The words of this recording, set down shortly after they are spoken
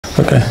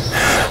Okay.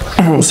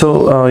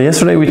 So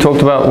yesterday we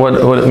talked about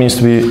what it means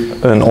to be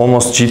an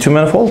almost G2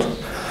 manifold.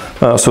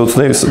 So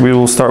today we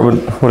will start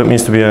with what it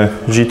means to be a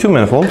G2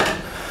 manifold.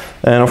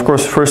 And of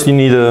course, first you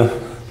need to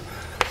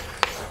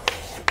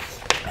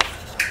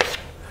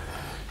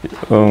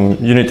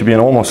be an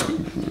almost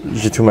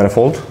G2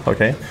 manifold.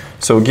 Okay.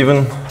 So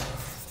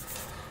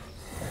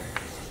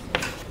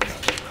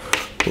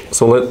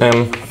let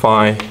M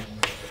phi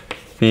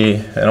be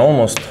an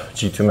almost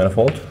G2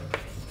 manifold.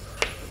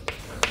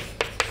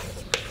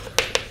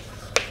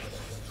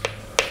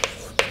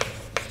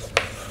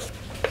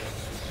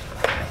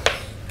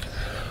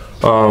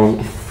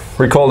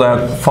 Recall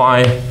that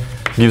phi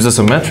gives us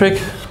a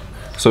metric,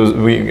 so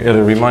we get a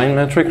Riemannian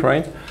metric,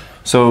 right?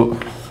 So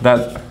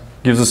that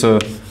gives us a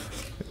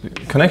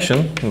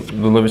connection,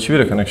 the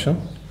Levi-Civita connection,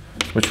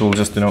 which we'll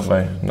just denote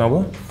by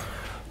nabla.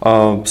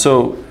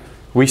 So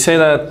we say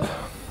that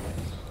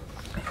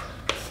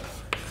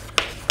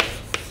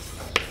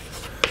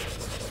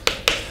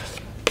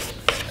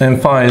M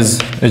phi is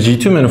a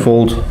G2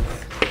 manifold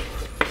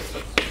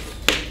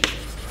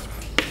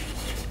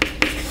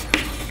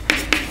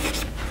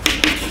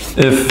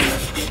if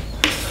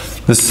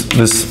this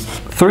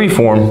 3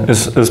 form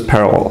is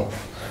parallel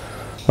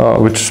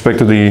with respect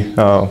to the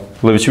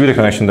Levi-Civita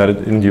connection that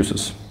it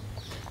induces.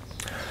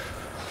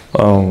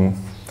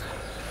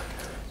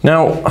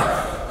 Now,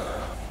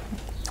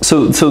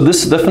 so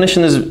this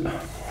definition is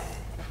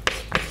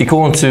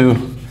equivalent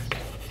to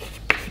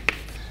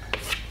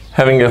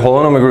having a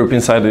holonomial group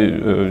inside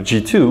the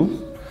G2.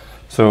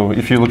 So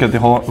if you look at the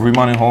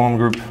Riemannian holonomial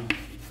group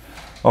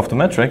of the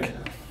metric,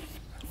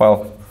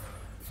 well,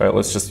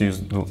 let's just use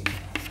the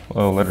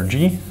letter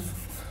G.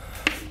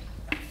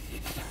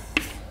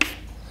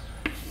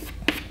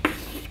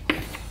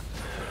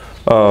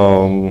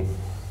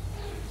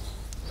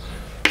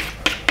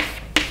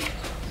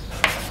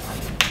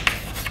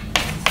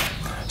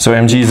 So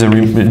Mg is a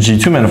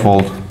G2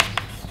 manifold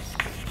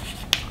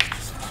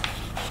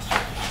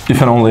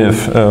if and only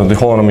if the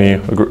holonomy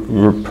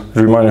group,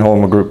 the Riemannian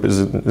holonomial group is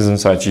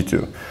inside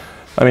G2.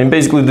 I mean,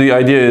 basically the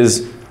idea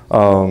is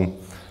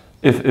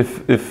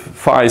if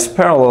phi is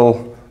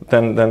parallel,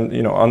 then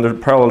under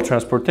parallel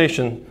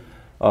transportation,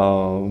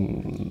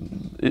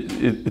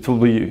 it will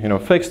be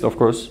fixed, of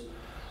course.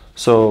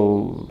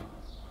 So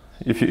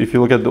if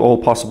you look at all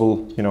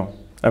possible the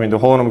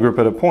holonomial group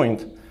at a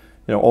point,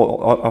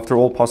 after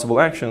all possible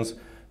actions,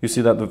 you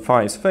see that the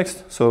phi is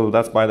fixed. So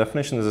that's by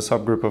definition is a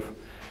subgroup of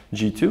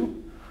G2.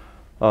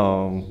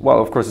 Well,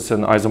 of course, it's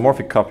an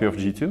isomorphic copy of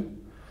G2.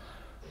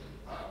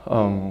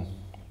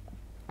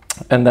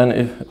 And then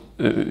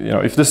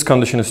if this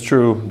condition is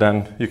true,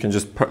 then you can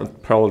just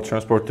parallel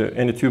transport to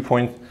any 2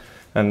 point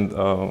and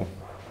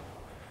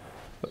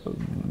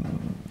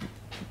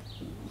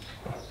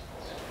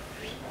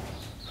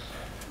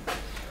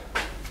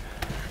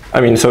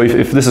so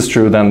if this is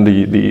true, then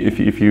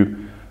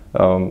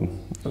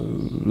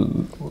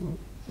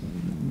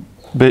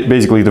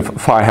basically the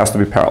phi has to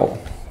be parallel,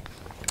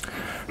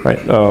 right?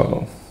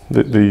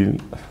 The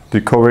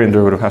covariant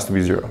derivative has to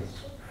be 0,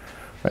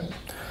 right?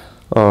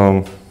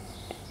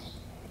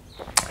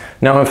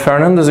 Now, if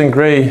Fernandez and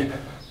Gray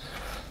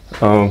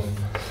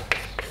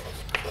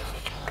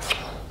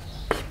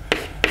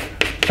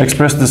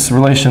express this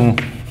relation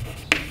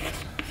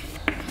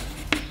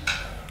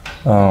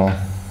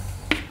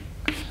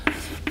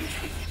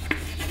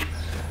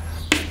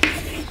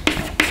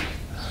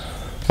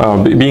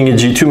being a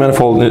G2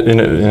 manifold in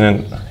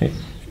an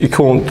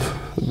equivalent,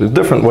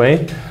 different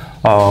way,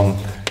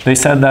 they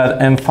said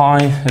that M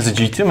phi is a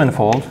G2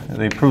 manifold.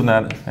 They proved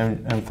that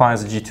M phi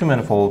is a G2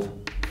 manifold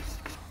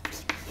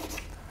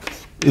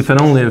if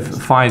and only if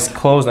phi is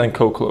closed and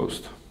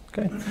co-closed.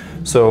 Okay,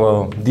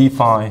 so d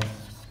phi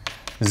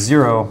is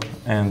 0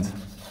 and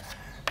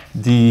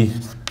d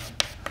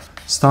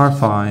star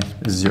phi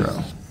is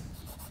 0.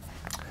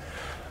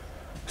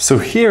 So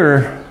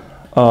here,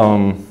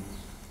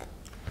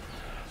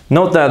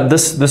 note that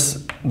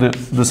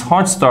this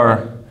hard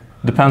star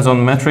depends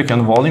on metric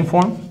and volume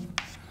form,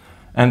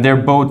 and they're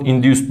both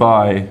induced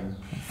by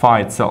phi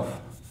itself,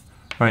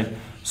 right?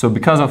 So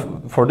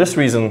for this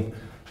reason,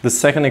 the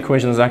second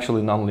equation is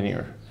actually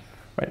nonlinear,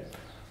 right?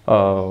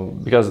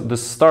 Because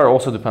this star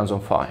also depends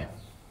on phi.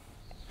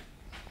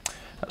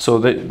 So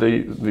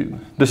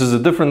this is a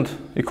different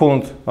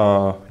equivalent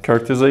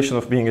characterization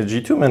of being a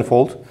G2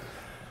 manifold,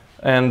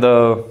 and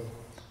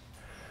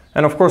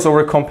of course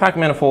over a compact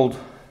manifold,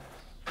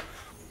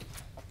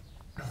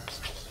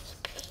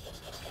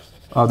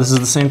 this is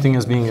the same thing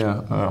as being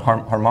a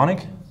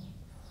harmonic.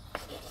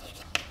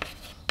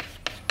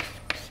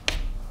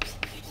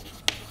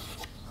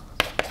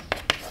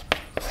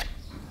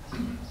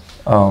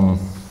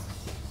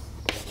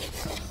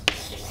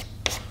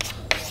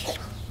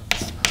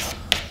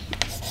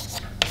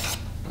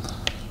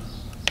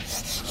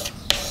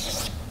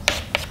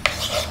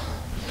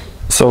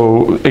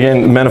 So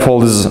again,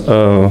 manifold is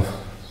a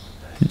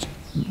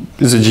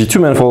G2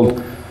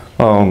 manifold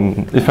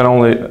if and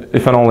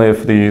only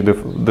if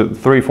the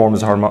 3 form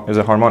is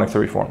a harmonic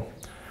 3 form.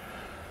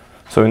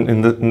 So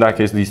in that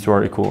case, these two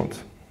are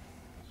equivalent.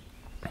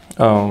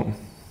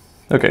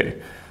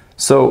 Okay,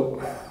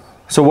 so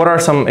what are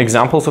some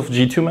examples of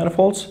G2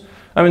 manifolds?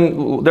 I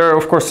mean, there are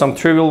of course some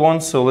trivial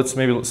ones, so let's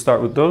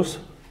start with those.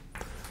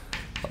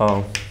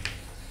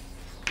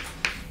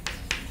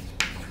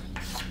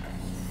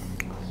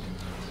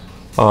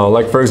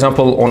 Like for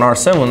example, on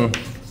R7,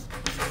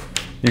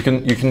 you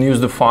can use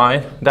the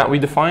phi that we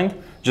defined.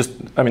 Just,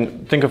 I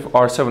mean, think of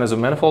R7 as a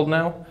manifold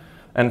now,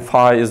 and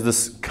phi is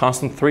this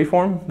constant 3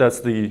 form. That's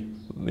the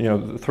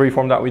the 3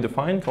 form that we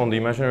defined on the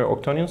imaginary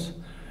octonions,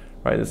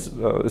 right?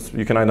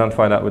 You can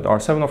identify that with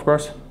R7, of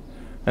course,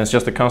 and it's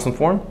just a constant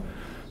form.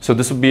 So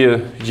this would be a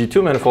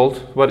G2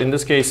 manifold, but in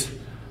this case,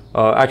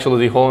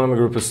 actually the holonomic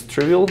group is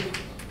trivial.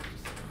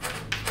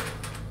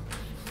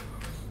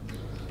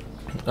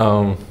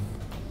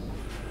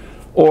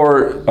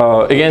 Or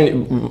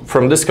again,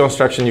 from this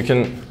construction, you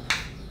can,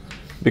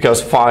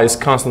 because phi is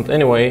constant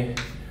anyway,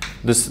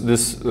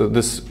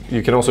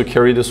 you can also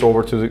carry this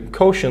over to the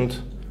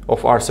quotient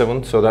of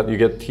R7, so that you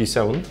get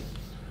T7,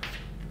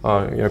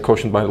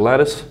 quotient by the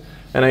lattice.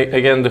 And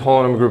again, the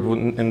holonomic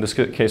group in this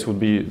case would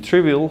be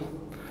trivial.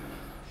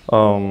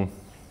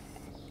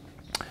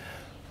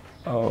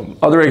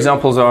 Other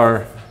examples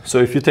are, so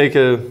if you take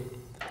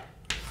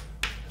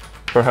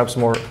perhaps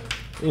more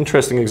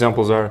interesting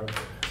examples are,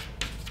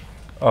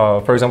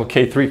 for example,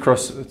 K3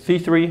 cross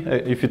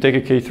T3. If you take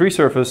a K3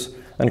 surface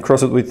and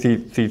cross it with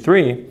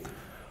T3,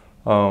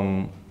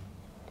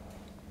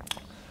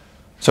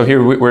 so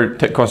here we're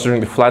considering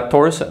the flat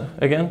torus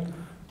again,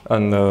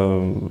 and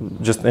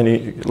just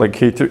any like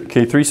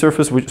K3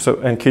 surface,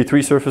 and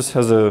K3 surface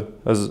has the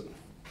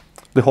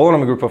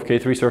holonomic group of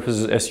K3 surface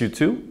is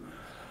SU2.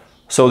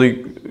 So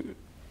the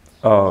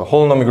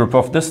holonomic group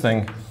of this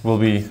thing will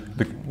be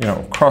the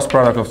cross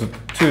product of the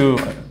two.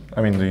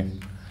 I mean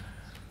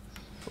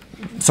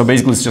so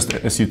basically it's just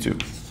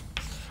SU2,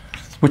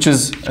 which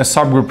is a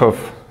subgroup of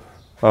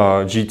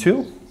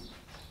G2.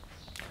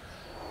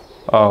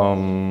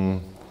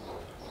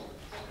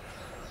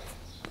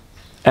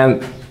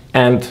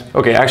 And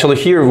okay, actually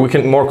here we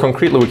can more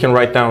concretely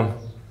write down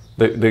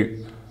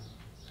the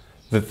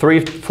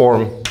 3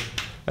 form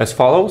as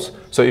follows.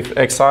 So if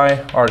xi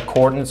are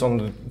coordinates on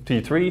the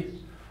T3,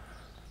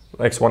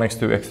 x1,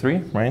 x2,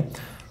 x3,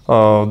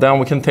 right? Then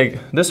we can take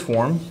this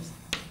form,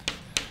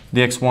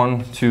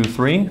 dx1, 2,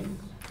 3,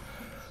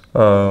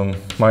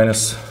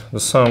 minus the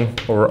sum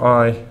over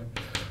I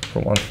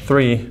from 1 to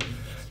 3,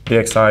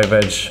 dxi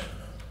veg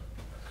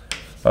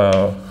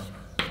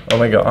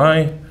omega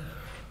I,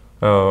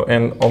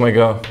 and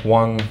omega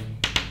 1,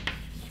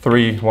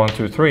 3, 1,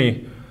 2,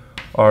 3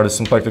 are the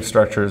symplectic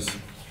structures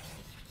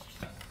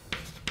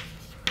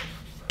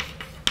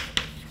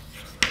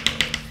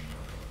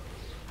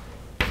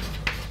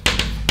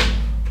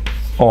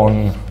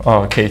on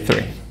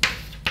K3.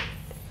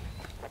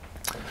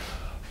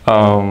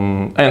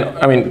 And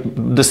I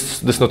mean,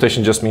 this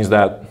notation just means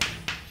that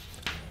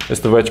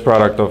it's the wedge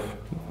product of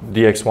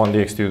dx1,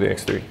 dx2,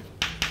 dx3.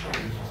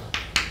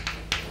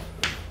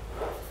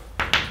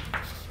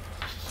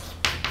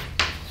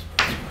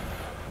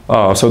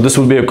 So this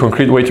would be a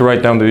concrete way to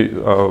write down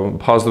the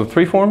positive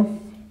 3 form.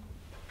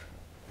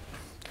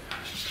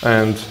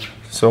 And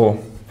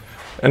so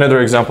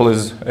another example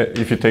is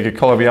if you take a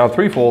Calabi-Yau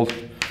threefold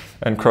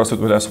and cross it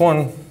with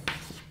S1,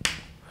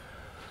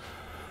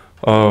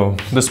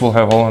 this will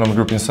have a holonomic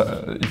group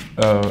inside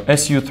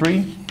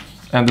SU3,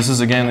 and this is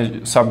again a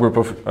subgroup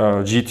of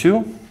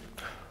G2.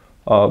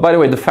 By the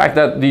way, the fact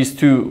that these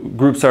two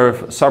groups are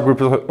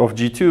subgroups of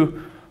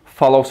G2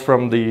 follows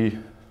from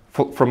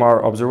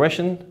our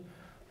observation,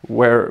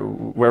 where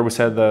we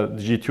said that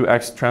G2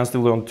 acts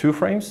transitively on 2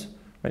 frames.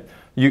 Right?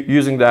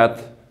 Using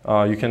that,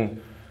 you can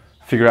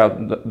figure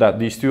out that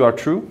these two are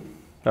true,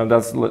 and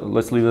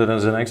let's leave it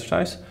as an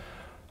exercise.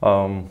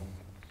 And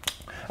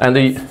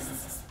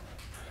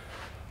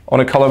on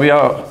a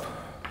Calabi-Yau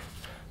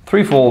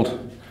threefold,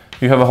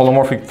 you have a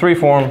holomorphic 3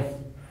 form,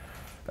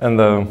 and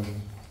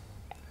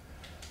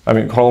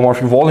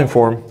holomorphic volume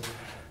form,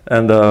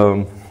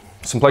 and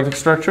symplectic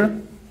structure.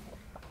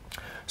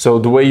 So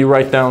the way you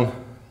write down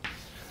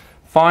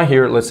phi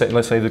here, let's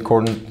say the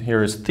coordinate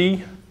here is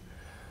t.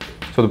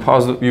 So the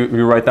positive,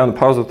 you write down the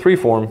positive 3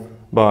 form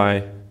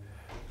by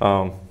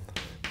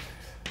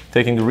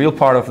taking the real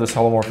part of this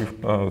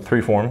holomorphic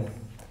 3 form,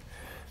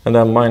 and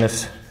then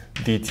minus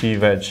dt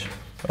veg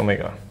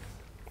omega.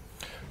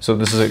 So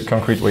this is a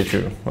concrete way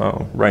to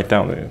write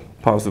down the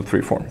positive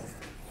 3 form.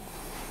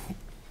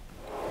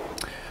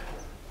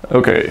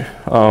 Okay,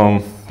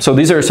 so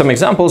these are some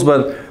examples,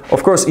 but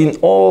of course in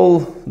all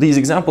these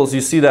examples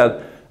you see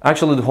that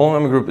actually the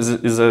holonomic group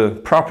is a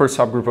proper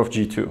subgroup of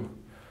G2.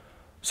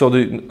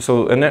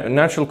 So a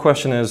natural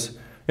question is,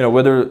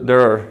 whether there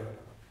are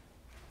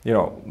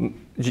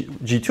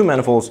G2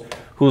 manifolds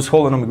whose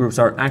holonomic groups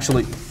are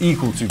actually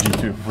equal to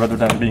G2 rather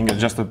than being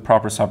just a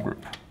proper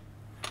subgroup.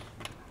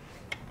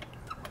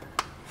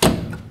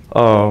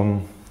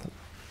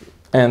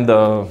 And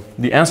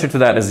the answer to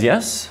that is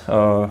yes,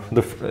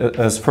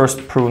 as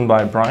first proven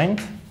by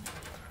Bryant.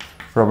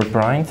 Robert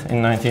Bryant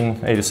in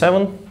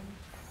 1987.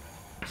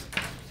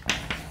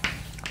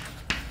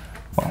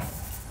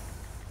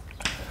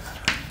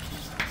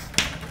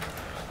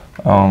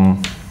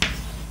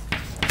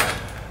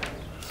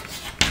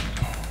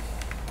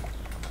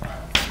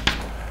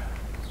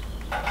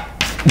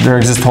 There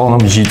exist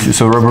holonomy G2.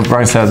 So Robert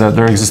Bryant said that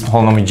there exist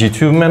holonomy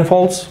G2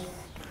 manifolds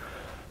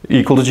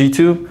equal to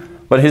G2.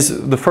 But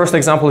the first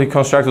example he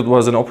constructed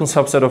was an open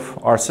subset of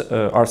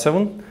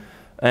R7,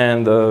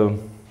 and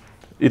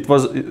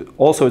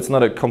it's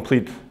not a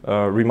complete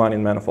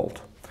Riemannian manifold.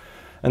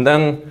 And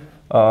then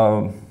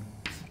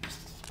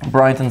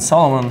Bryant and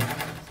Solomon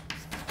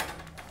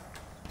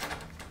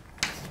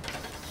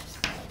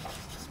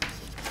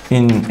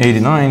in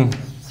 '89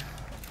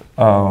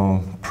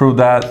 proved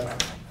that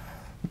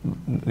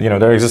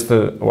there exists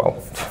well,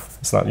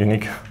 it's not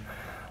unique.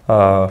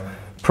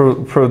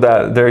 Prove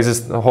that there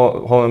exists a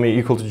holonomy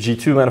equal to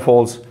G2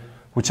 manifolds,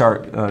 which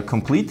are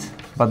complete,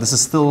 but this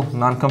is still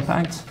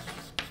non-compact.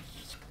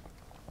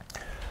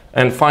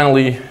 And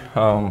finally,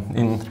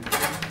 in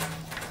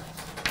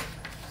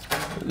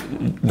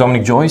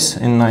Dominic Joyce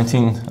in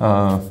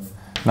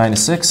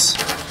 1996,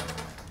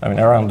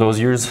 around those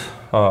years,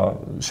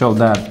 showed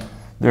that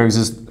there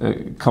exists a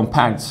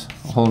compact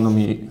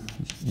holonomy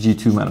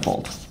G2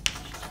 manifold.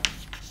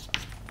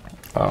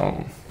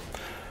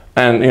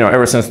 And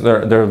ever since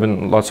there have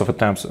been lots of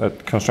attempts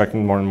at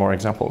constructing more and more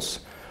examples.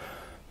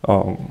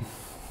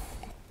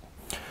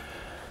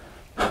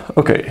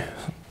 Okay,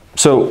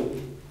 so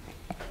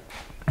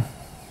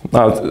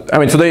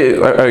today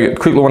I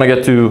quickly want to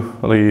get to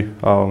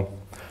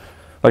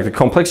the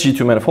complex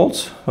G2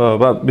 manifolds.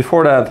 But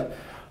before that,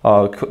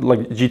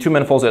 G2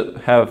 manifolds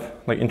that have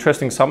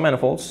interesting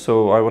submanifolds.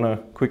 So I want to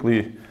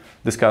quickly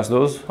discuss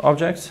those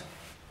objects.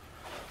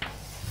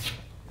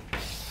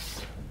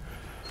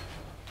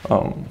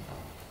 All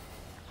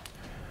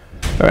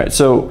right,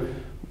 so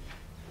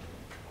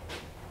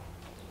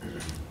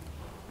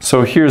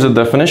here's a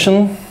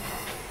definition.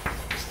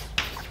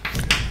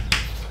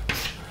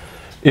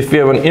 If we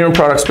have an inner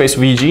product space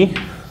VG,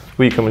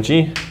 V comma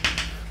G,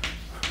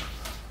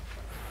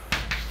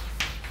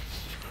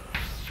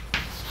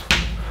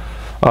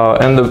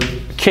 and the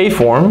K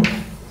form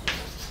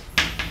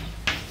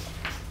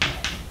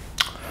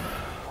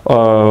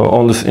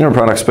on this inner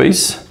product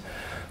space,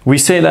 we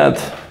say that,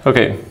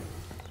 okay,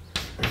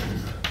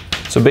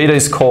 so beta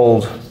is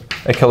called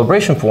a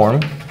calibration form.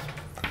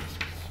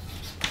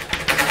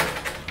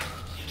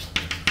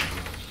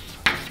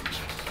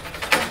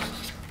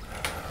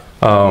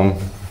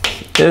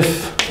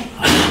 If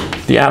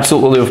the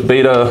absolute value of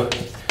beta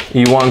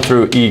E1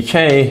 through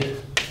EK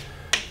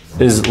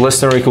is less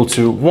than or equal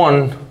to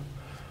 1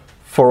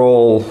 for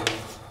all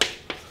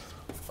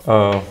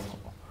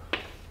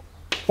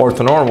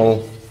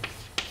orthonormal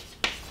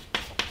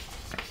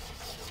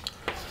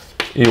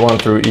E1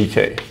 through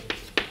EK.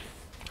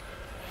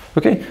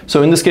 Okay,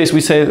 so in this case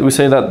we say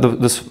that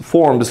this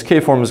K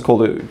form is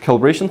called a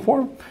calibration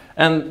form,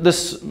 and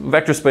this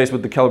vector space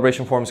with the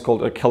calibration form is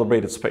called a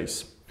calibrated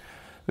space.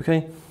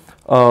 Okay,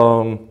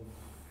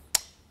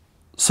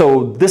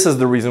 so this is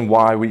the reason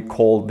why we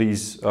call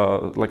these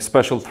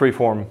special 3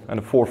 form and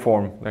a 4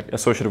 form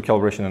associative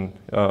calibration and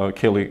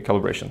Cayley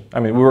calibration.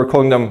 We were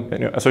calling them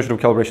associative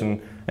calibration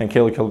and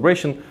Cayley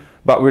calibration,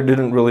 but we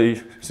didn't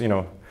really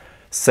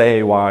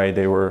say why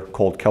they were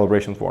called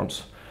calibration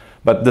forms.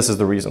 But this is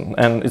the reason,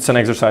 and it's an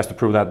exercise to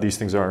prove that these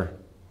things are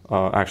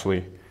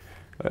actually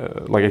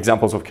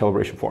examples of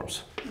calibration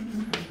forms.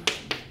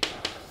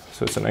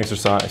 So it's an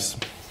exercise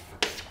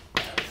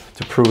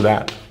to prove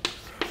that.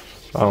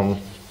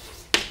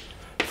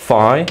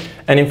 Phi,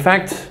 and in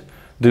fact,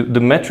 the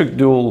metric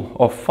dual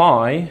of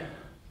phi,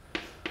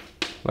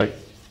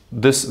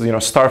 this,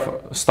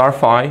 star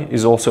phi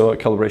is also a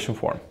calibration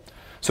form.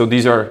 So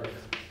these are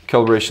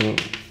calibration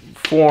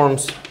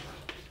forms,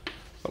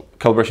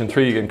 calibration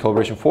 3 and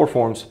calibration 4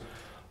 forms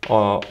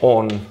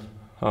on,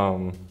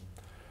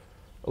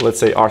 let's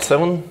say,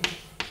 R7,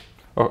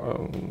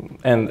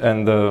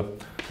 and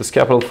this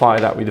capital phi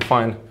that we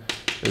define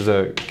is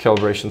a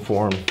calibration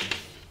form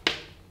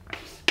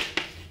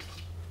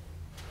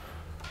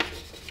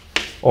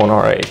on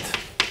R8.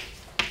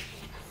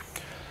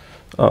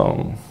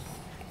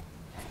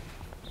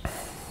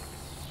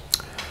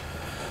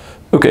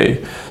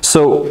 Okay,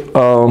 so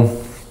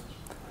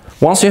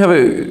once you have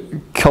a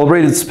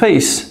calibrated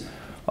space,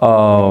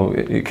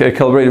 a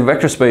calibrated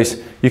vector space,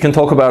 you can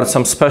talk about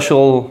some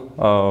special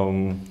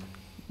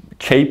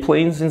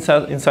K-planes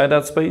inside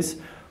that space,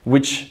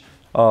 which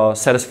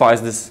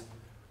satisfies this.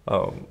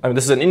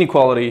 This is an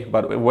inequality,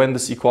 but when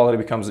this equality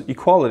becomes an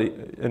equality,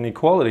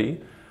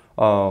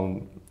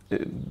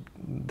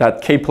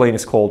 that K-plane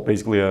is called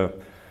basically a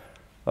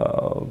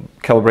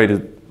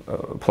calibrated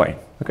plane.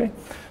 Okay,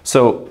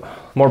 so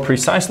more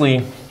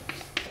precisely,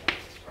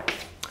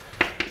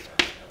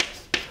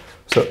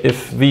 so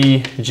if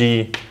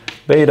VG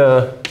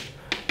beta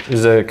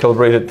is a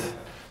calibrated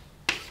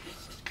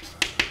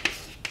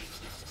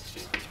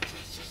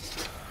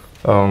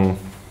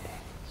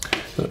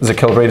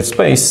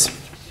space,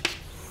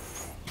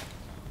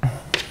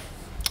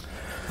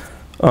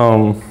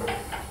 Well,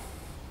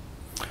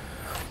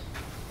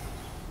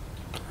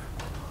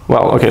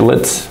 okay,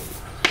 let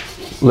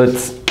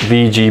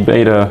VG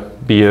beta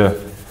be a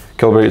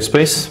calibrated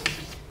space.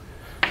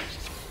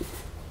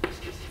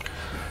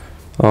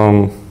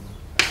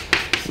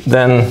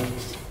 Then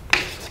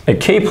a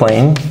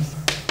K-plane,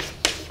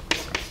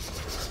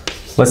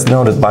 let's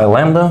note it by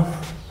lambda,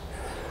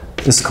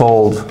 is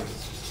called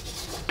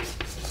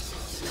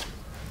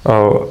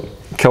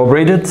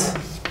calibrated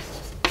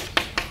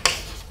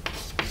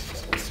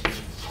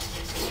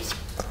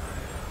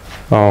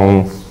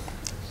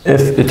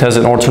if it has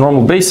an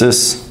orthonormal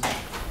basis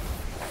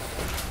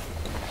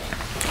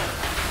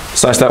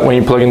such that when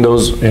you plug in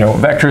those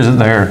vectors in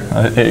there,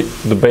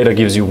 the beta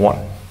gives you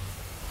 1.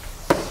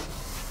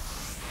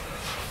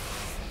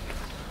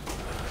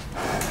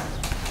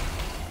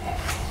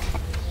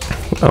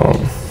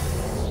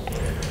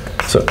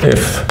 So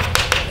if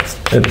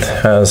it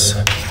has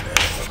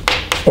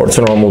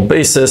orthonormal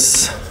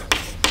basis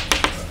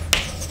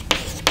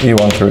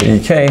E1 through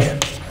EK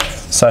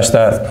such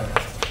that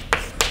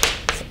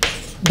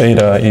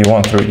beta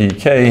E1 through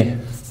EK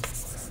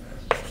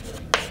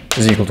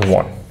is equal to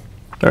 1.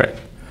 All right.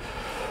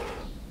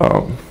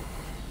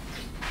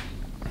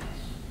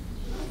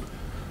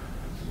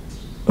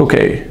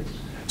 Okay.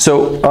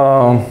 So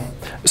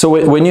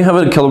when you have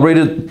a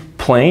calibrated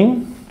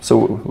plane,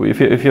 so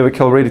if you have a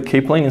calibrated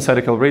K-plane inside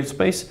a calibrated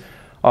space,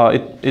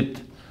 it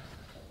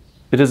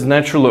is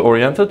naturally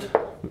oriented,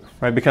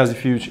 right? Because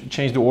if you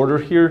change the order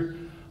here,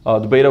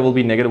 the beta will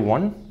be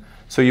 -1.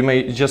 So you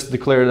may just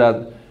declare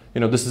that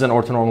this is an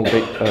orthonormal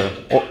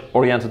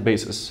oriented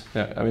basis.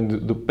 Yeah, I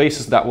mean the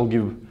basis that will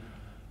give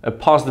a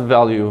positive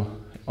value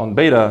on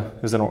beta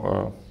is an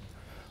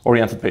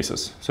oriented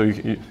basis. So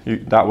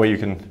that way you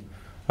can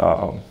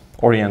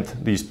orient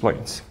these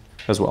planes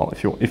as well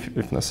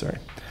if necessary.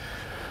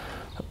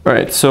 All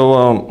right,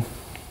 so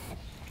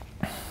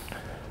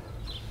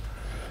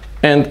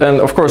and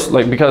of course,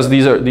 like, because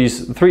these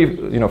three,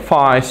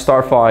 phi,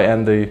 star phi,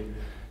 and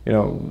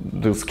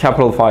those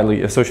capital phi,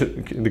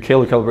 the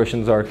Cayley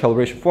calibrations are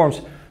calibration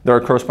forms. There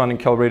are corresponding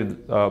calibrated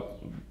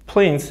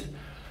planes,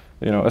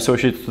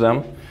 associated to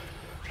them,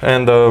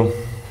 and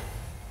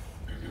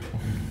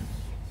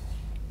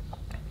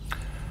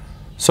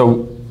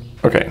so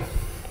okay.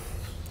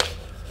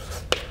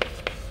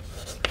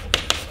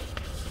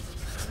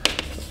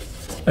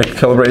 A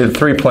calibrated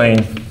 3-plane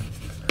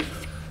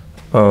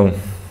all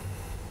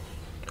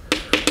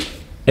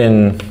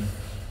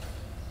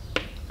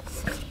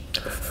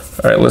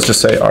right, let's just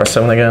say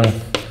R7 again.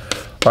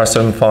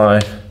 R7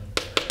 phi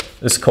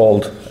is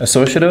called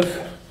associative.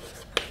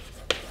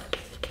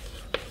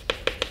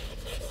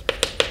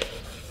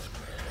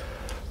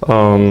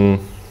 All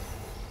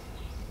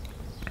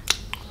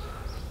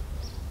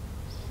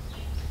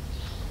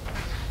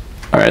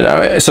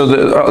right, so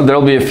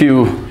there'll be a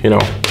few,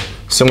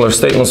 similar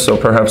statements, so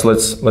perhaps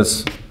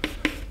let's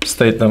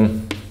state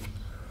them.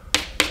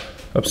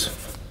 Oops.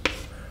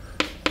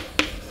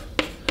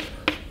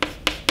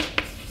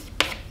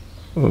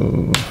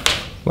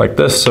 Like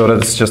this, so that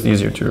it's just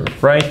easier to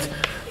write.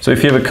 So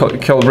if you have a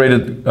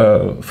calibrated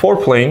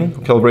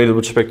 4-plane, calibrated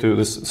with respect to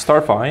this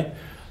star phi,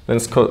 then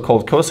it's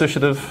called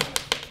co-associative.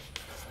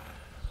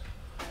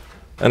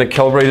 And a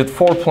calibrated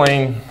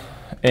 4-plane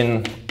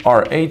in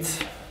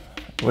R8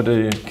 with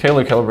a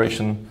Cayley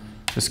calibration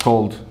is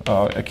called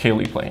a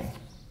Cayley plane.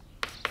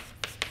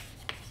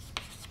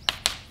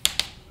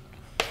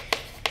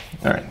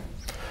 All right.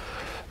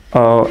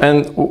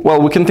 And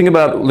well, we can think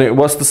about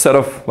what's the set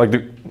of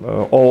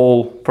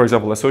all, for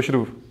example,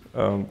 associative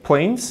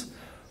planes,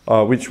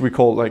 which we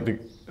call the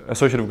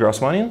associative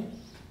Grassmannian.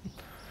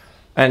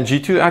 And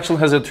G2 actually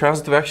has a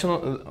transitive action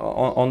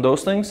on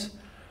those things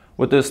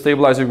with the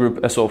stabilizer group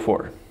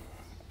SO4.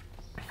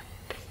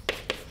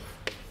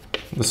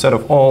 The set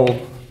of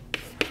all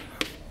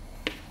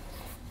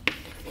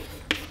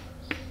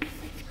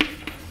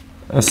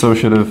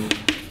associative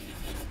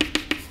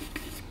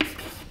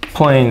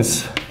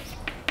planes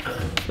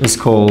is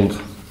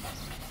called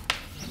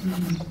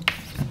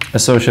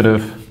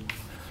associative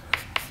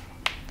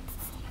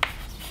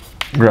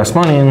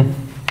Grassmannian.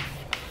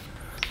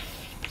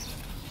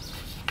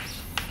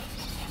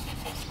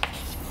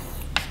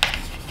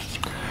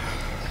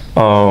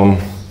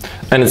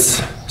 And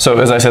it's, so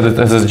as I said, it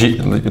has a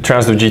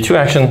transitive G2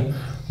 action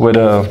with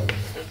a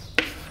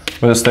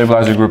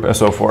stabilizer group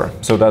SO4.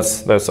 So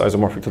that's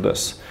isomorphic to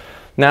this.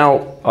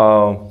 Now,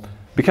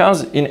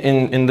 because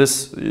in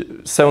this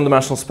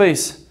 7-dimensional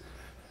space,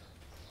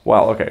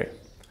 well, okay.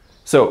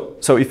 So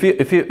if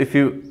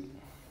you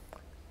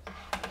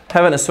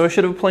have an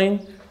associative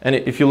plane, and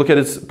if you look at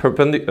its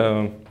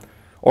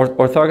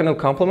orthogonal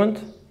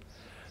complement,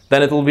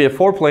 then it will be a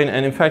 4-plane,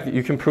 and in fact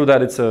you can prove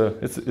that it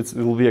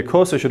will be a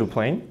co-associative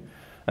plane.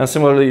 And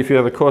similarly, if you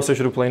have a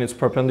co-associative plane, its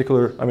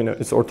perpendicular,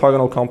 its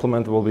orthogonal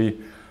complement will be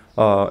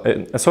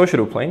an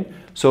associative plane.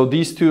 So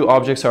these two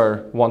objects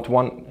are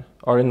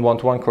in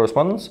one-to-one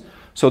correspondence.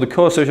 So the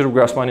co-associative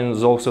Grassmannian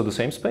is also the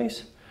same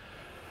space.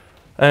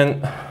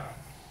 And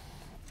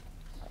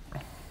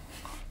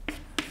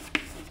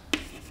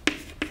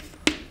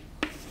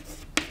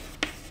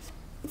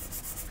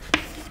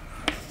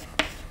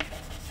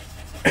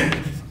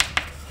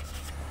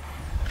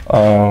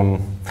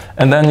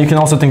And then you can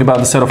also think about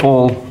the set of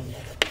all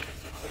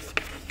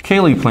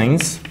Cayley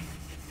planes.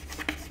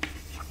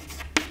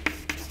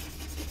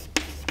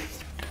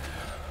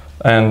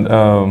 And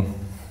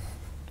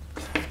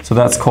so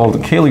that's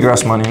called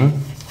Cayley-Grassmannian.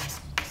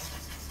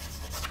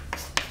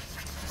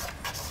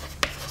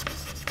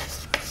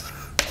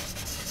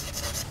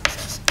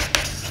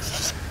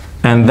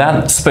 And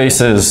that space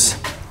is,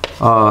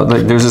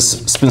 like there's a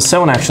spin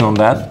 7 action on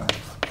that,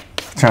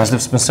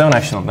 transitive spin 7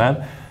 action on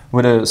that,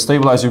 with a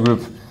stabilizer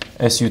group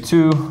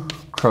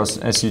SU2 cross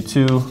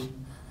SU2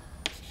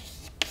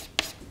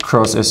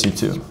 cross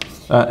SU2,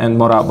 and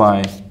mod out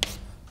by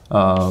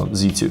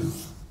Z2.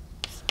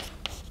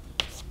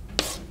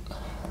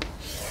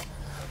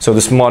 So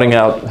this modding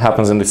out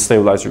happens in the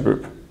stabilizer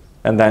group,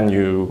 and then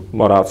you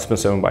mod out spin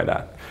 7 by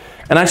that.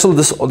 And actually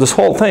this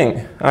whole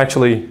thing,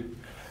 actually,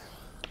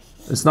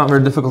 it's not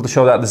very difficult to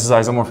show that this is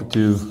isomorphic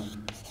to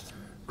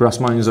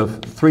Grassmannians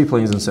of 3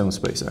 planes in 7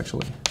 space,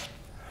 actually.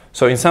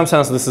 So in some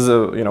sense, this is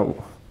a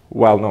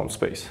well-known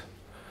space.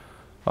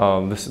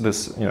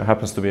 This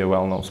happens to be a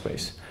well-known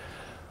space.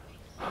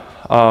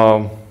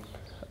 And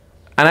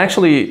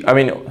actually, I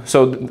mean,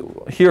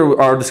 so here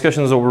are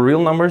discussions over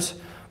real numbers,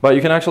 but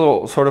you can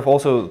actually sort of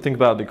also think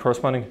about the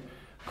corresponding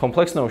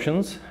complex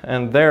notions,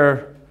 and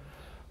there,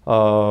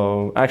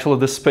 actually,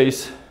 this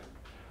space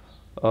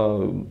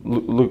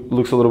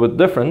looks a little bit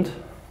different.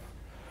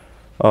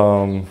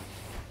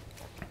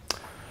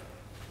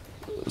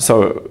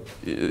 So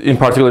in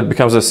particular, it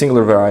becomes a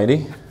singular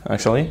variety,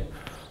 actually.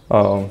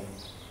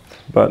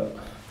 But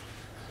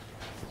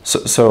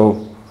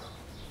so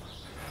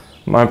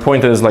my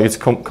point is, like, its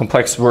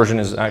complex version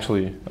is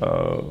actually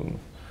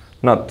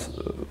not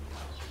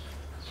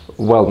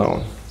well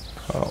known.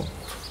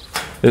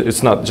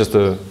 It's not just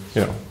a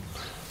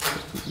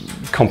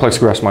complex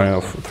Grassmannian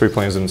of 3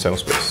 planes in 7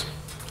 space.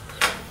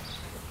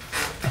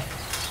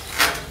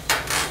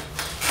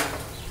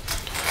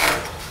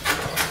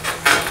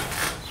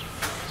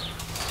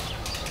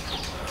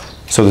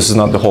 So this is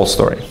not the whole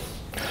story.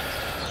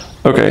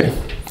 Okay,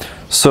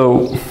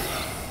 so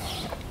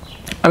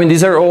I mean,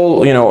 these are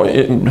all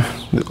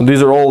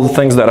these are all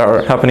things that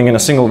are happening in a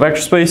single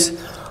vector space,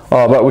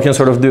 but we can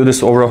sort of do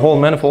this over a whole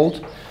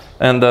manifold,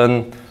 and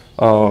then,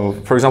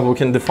 for example, we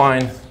can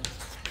define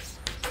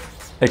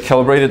a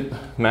calibrated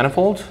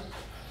manifold.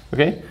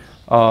 Okay,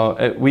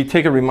 we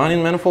take a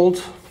Riemannian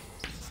manifold.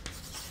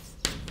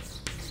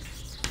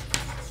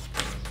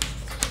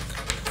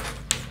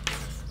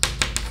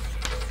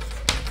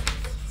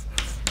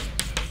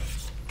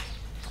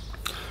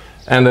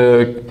 And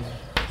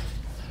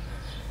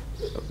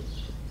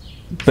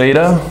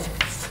beta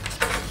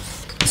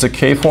is a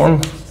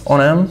K-form on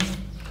M.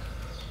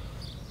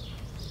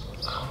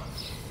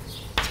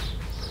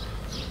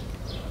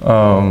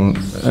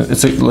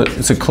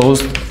 It's a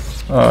closed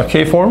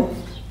K-form.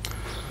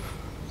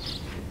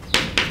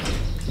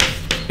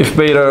 If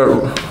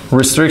beta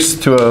restricts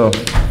to a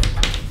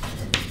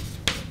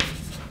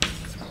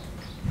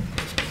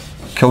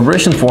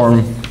calibration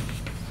form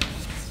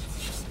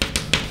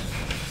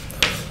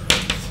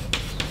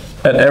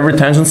at every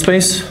tangent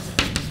space,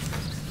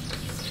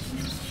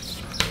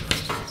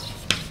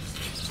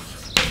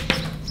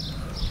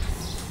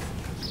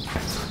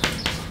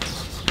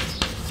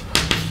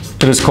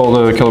 it is called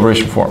a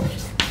calibration form.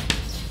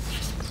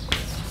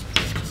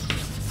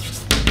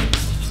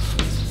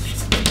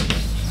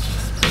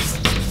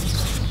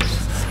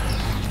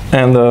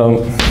 And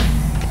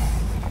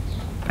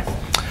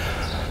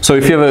so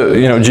if you have a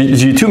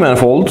G2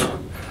 manifold,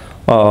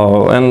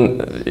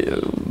 and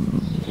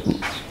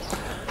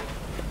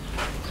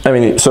I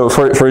mean, so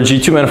for a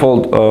G2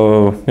 manifold,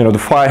 the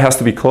phi has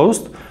to be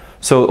closed,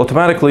 so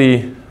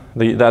automatically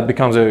that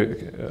becomes a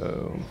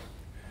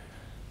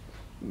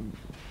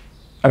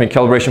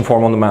calibration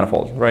form on the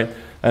manifold, right?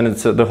 And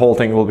it's the whole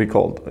thing will be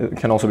called. It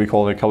can also be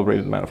called a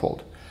calibrated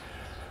manifold.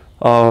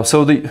 And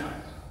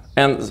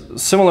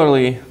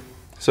similarly,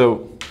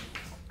 so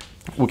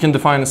we can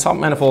define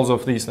submanifolds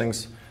of these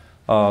things,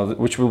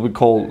 which will be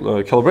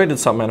called calibrated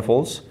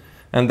submanifolds,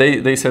 and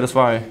they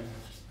satisfy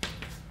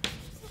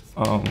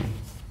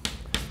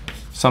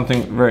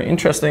something very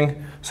interesting.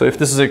 So if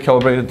this is a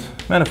calibrated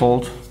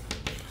manifold,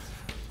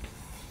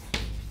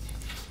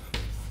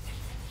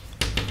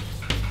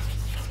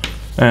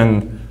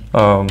 and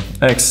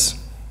X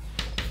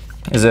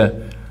is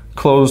a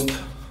closed,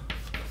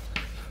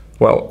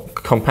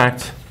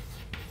 compact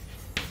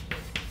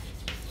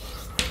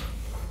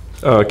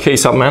K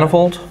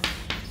submanifold,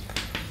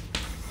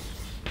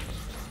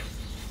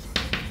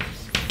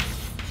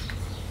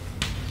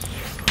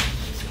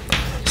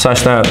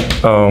 such that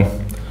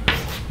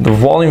the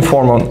volume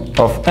form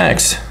of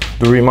X,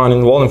 the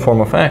Riemannian volume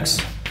form of X,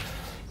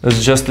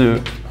 is just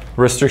the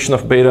restriction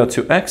of beta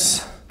to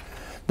X.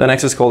 Then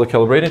X is called a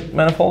calibrated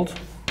manifold.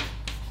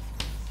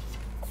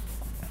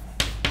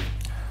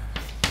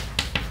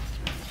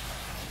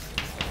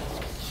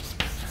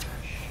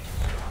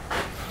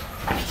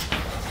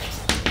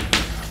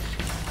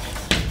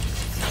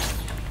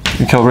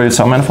 Calibrated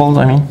submanifold,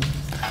 I mean.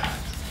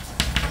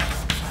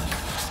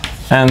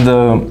 And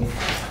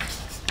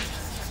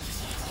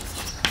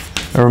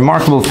a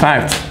remarkable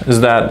fact is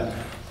that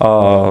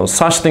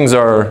such things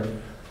are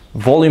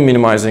volume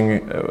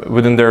minimizing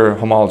within their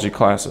homology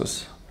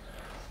classes.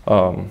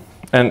 And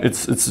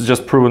it's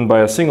just proven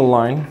by a single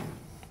line.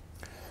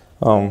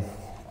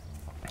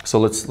 So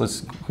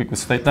let's quickly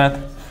state that.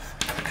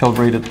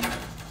 Calibrated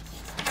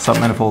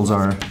submanifolds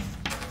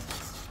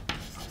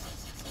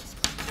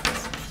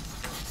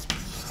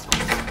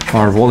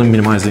are volume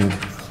minimizing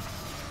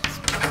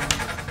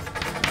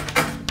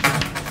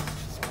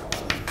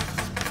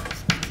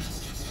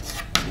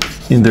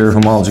in their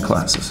homology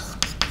classes.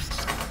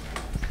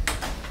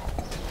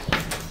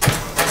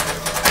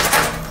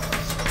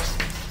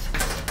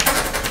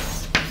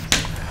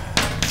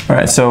 All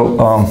right,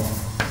 so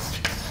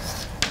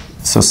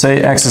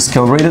say X is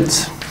calibrated,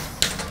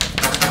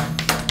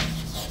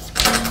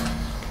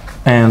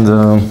 and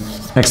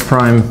X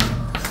prime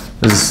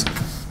is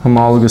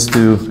homologous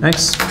to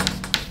X.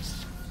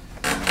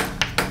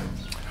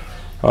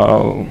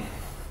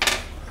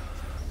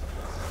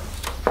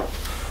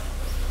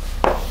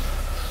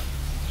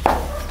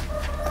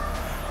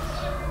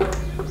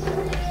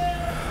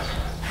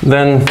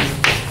 Then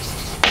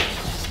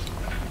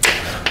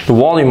the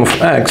volume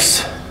of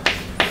X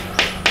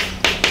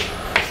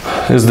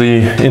is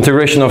the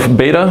integration of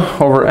beta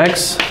over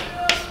X,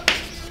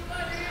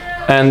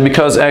 and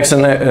because X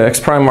and X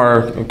prime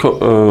are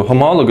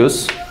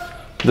homologous,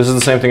 this is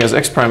the same thing as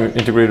X prime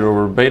integrated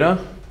over beta,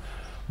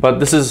 but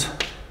this is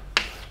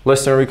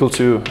less than or equal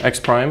to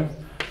X prime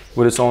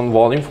with its own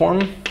volume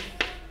form,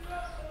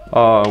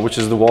 which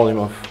is the volume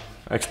of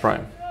X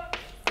prime.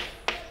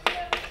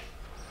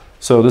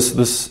 So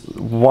this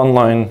one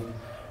line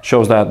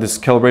shows that these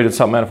calibrated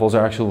submanifolds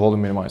are actually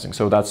volume minimizing.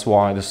 So that's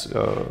why this,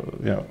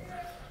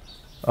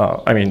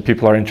 I mean,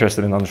 people are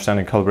interested in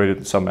understanding calibrated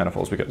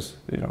submanifolds because,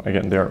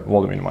 again, they're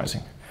volume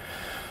minimizing.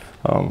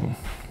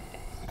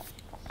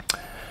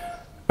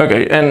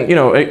 Okay, and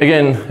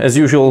again, as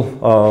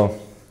usual,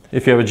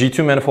 if you have a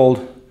G2 manifold,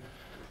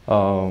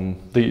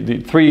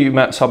 the three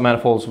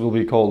submanifolds will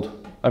be called,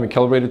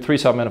 calibrated three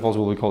submanifolds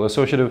will be called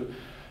associative,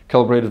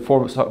 calibrated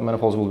four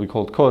submanifolds will be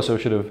called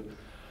co-associative,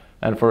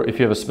 and if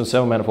you have a spin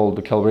 7 manifold,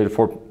 the calibrated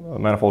four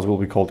manifolds will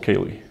be called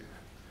Cayley.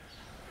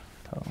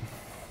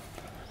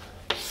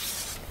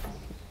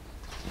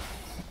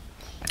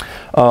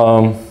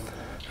 Well,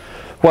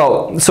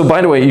 so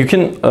by the way, you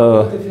can.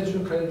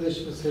 Differential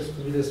calibration has to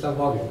be the same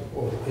volume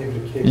of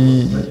every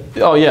cable, right?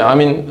 Oh yeah, I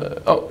mean,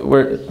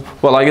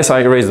 well, I guess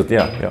I erased it.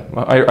 Yeah.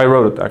 I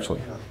wrote it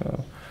actually.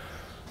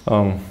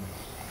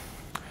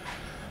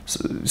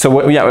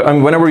 So yeah, I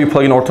mean, whenever you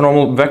plug in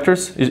orthonormal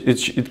vectors,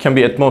 it can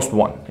be at most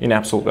 1 in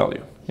absolute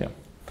value. Yeah.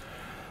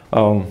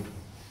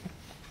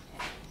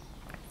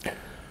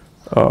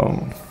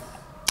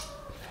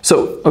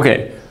 So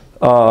okay,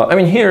 I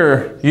mean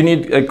here you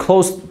need a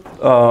closed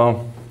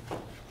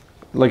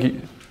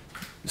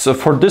so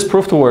for this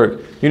proof to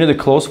work, you need a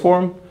closed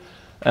form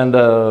and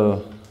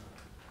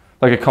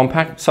like a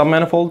compact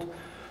submanifold.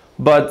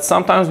 But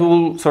sometimes we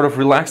will sort of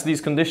relax these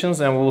conditions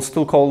and we'll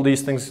still call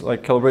these things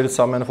like calibrated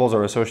submanifolds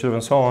or associative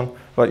and so on.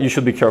 But you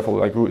should be careful.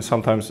 Like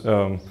sometimes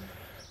the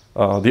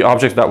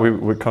objects that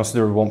we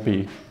consider won't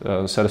be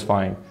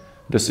satisfying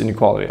this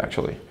inequality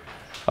actually.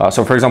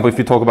 So for example, if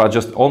you talk about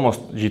just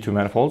almost G2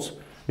 manifolds,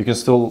 you can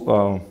still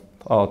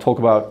talk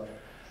about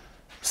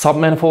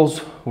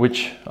submanifolds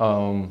which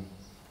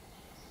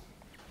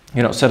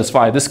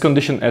satisfy this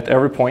condition at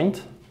every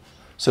point,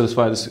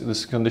 satisfy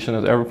this condition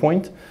at every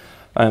point.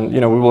 And we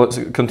will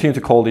continue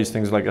to call these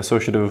things like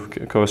associative,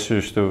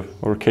 co-associative,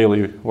 or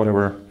Cayley,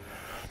 whatever.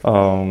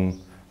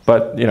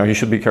 But you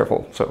should be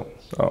careful. So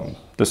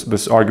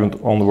this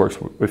argument only works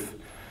if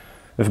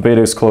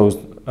beta is closed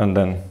and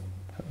then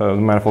the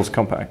manifold is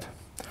compact.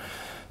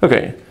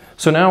 Okay,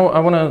 so now I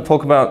want to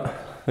talk about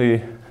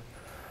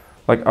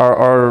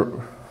our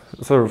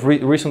sort of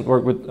recent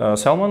work with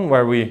Selman,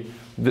 where we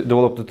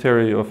developed the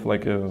theory of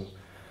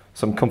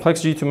some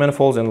complex G2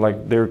 manifolds and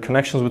their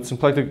connections with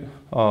symplectic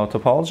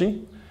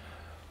topology.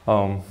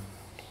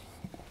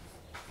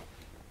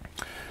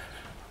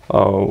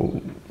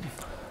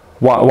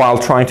 While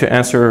trying to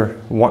answer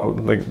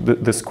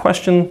this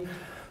question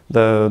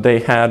they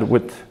had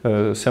with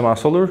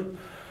semi-solar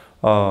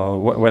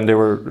when they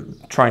were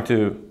trying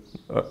to.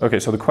 Okay,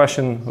 so the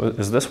question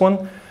is this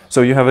one.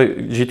 So you have a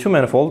G2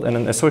 manifold and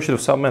an associative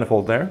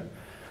submanifold there.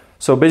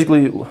 So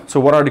basically,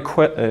 what are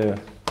the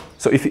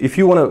so if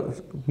you want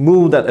to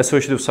move that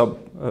associative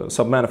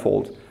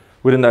submanifold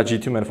within that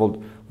G2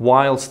 manifold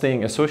while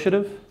staying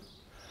associative,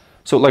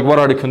 so what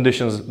are the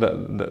conditions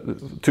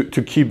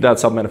to keep that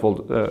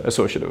submanifold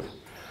associative?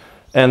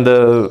 And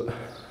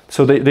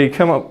so they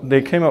came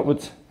up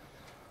with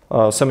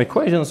some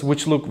equations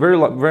which look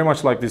very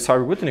much like the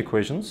Seibert-Witten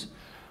equations,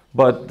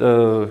 but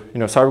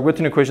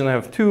Seibert-Witten equations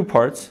have two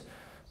parts,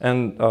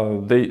 and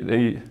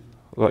they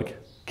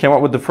came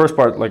up with the first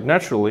part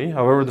naturally.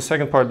 However, the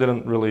second part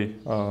didn't really.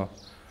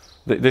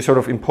 They sort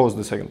of imposed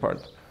the second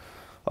part.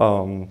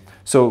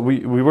 So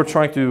we were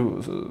trying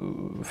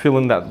to fill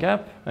in that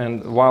gap,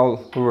 and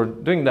while we were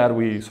doing that,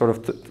 we sort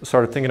of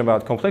started thinking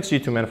about complex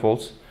G2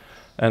 manifolds,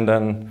 and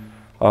then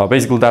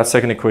basically that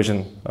second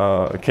equation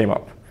came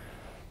up.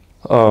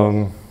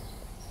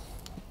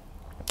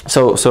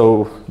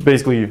 So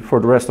basically for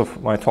the rest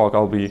of my talk,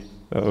 I'll be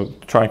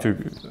trying to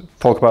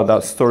talk about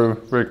that story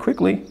very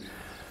quickly.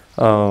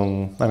 I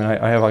mean,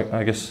 I have,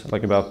 I guess,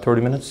 like about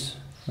 30 minutes.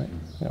 Right?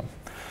 Yeah.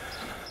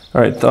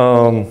 All right.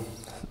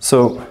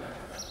 So,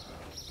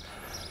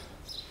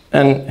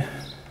 and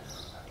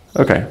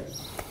okay.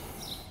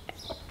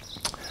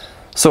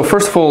 So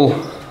first of all,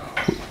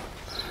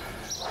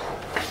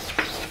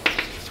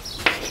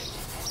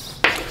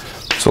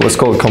 so let's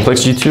call it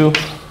complex G2,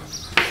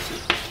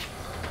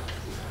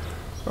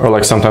 or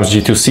like sometimes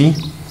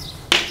G2C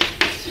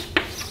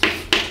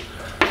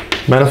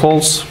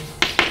manifolds,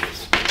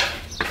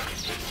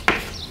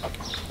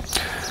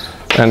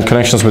 and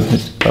connections with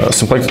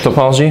symplectic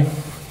topology.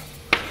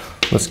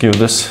 Let's give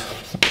this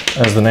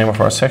as the name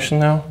of our section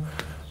now,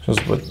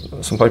 just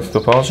with symplectic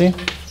topology.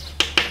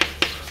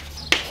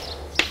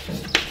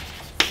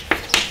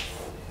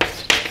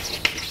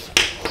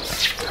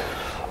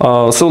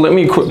 So let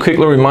me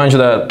quickly remind you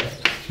that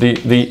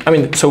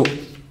so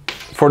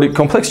for the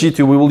complex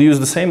G2, we will use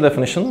the same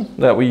definition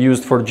that we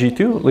used for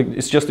G2. Like,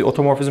 it's just the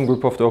automorphism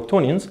group of the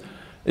octonions.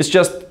 It's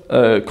just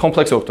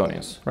complex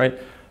octonions, right?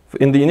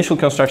 In the initial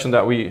construction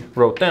that we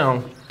wrote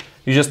down,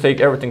 you just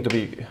take everything to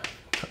be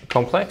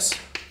complex.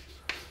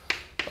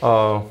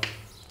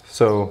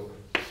 So,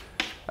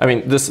 I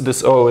mean,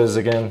 this O is,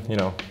 again, you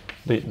know,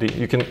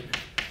 you can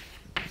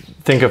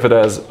think of it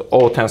as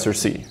O tensor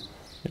C, you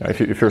know,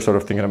 if you're sort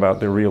of thinking about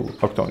the real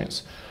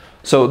octonions.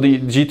 So the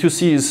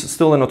G2C is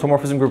still an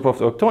automorphism group of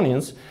the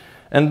octonions,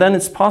 and then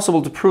it's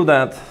possible to prove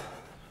that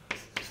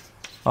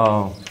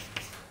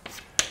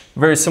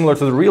very similar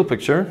to the real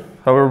picture.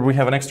 However, we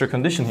have an extra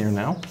condition here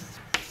now.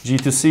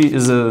 G2C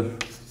is a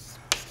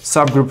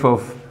subgroup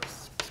of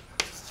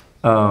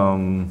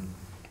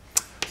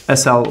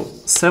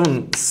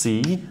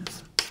SL7C.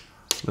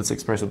 Let's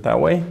express it that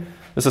way.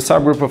 It's a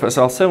subgroup of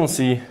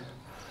SL7C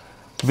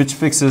which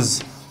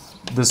fixes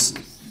this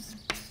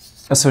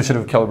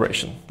associative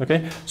calibration.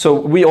 Okay, so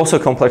we also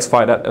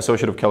complexify that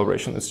associative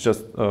calibration. It's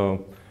just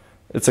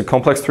it's a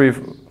complex 3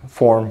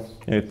 form.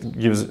 It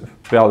gives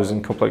values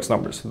in complex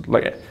numbers.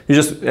 Like, you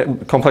just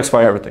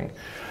complexify everything.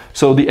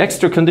 So the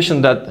extra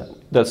condition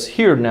that's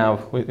here now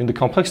in the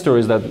complex story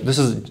is that this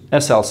is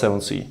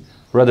SL7C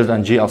rather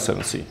than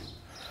GL7C.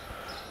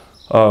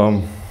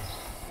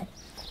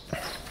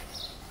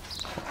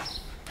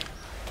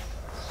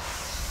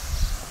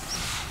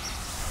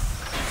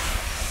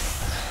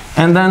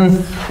 And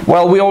then,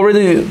 well, we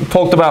already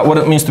talked about what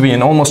it means to be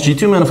an almost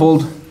G2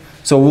 manifold,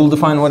 so we'll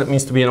define what it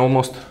means to be an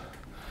almost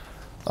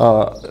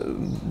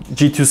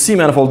G2C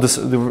manifold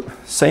the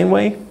same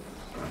way.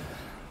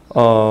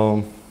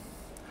 Oh,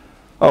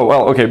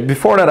 well, okay,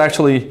 before that,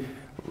 actually,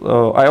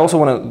 I also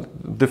want to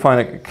define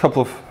a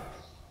couple of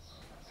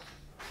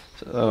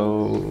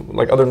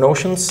like other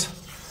notions.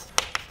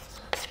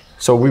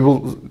 So we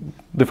will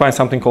define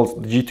something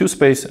called the G2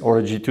 space or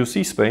a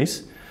G2C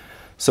space.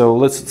 So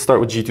let's start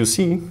with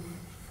G2C.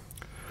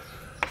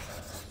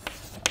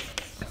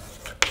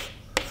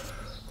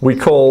 We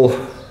call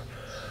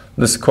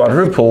this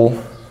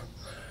quadruple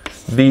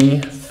V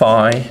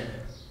phi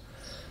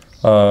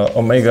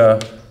omega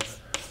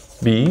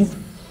B.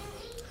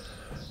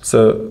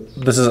 So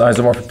this is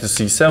isomorphic to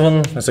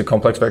C7. It's a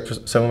complex vector,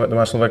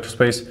 7-dimensional vector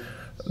space.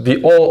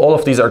 All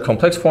of these are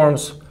complex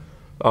forms.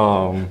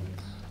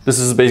 This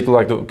is basically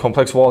like the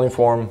complex volume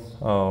form,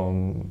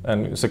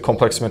 and it's a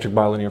complex symmetric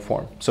bilinear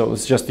form. So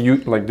it's just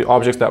like the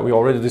objects that we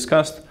already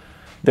discussed.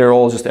 They're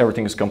all just,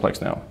 everything is complex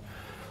now.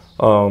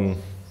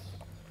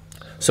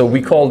 So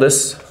we call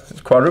this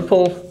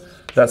quadruple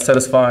that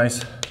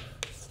satisfies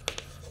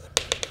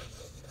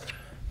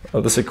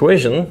this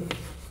equation.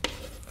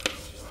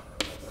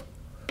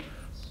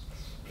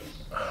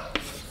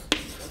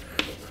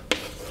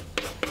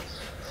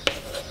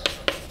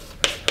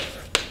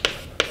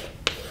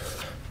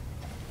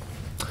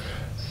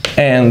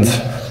 And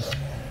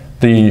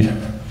the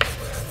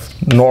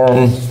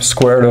norm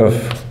squared of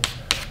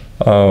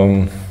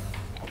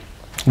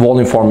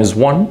volume form is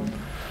 1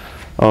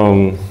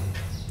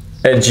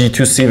 at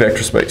G2C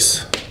vector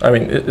space. I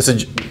mean, it's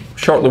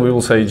shortly we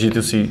will say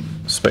G2C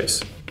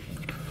space.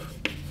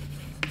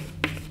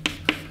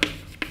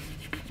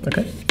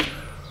 Okay.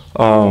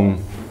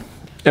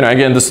 And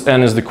again, this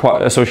N is the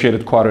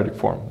associated quadratic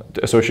form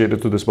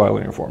associated to this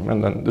bilinear form,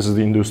 and then this is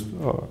the induced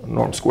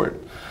norm squared.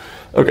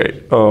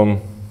 Okay.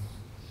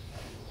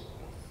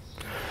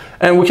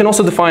 And we can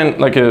also define,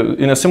 like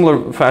in a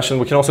similar fashion,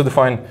 we can also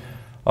define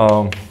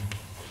so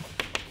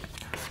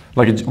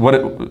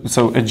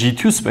a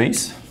G2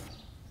 space.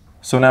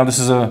 So now this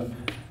is a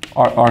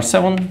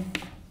R7,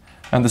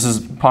 and this is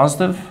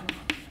positive.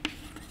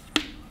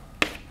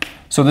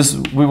 So this,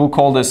 we will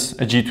call this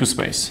a G2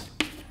 space.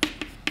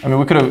 I mean,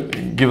 we could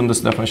have given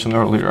this definition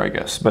earlier, I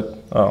guess, but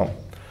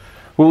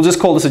we will just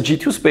call this a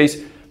G2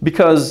 space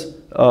because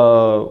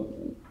but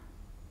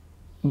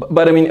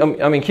I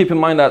mean, keep in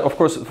mind that of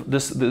course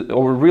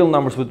our real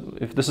numbers would,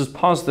 if this is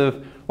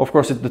positive, of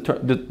course it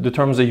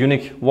determines a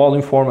unique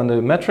volume form and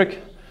the metric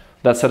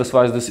that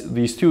satisfies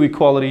these two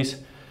equalities.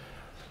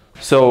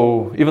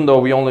 So even though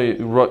we only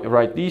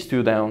write these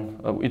two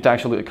down, it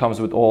actually comes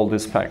with all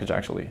this package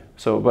actually.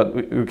 So, but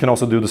we can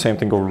also do the same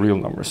thing over real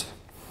numbers.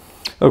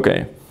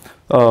 Okay.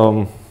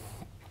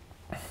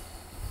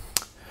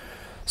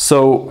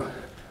 So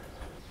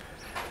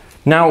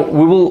now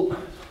we will.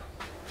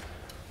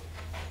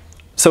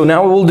 So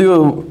now we will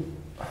do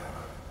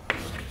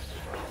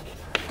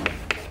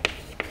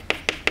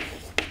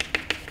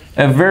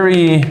a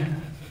very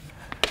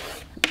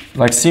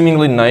like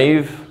seemingly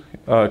naive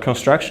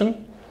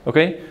construction.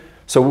 Okay,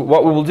 so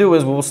what we will do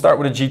is we will start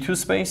with a G2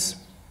 space.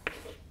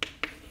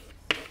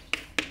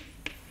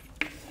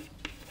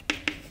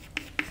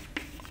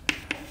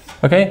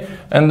 Okay,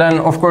 and then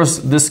of course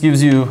this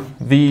gives you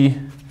V,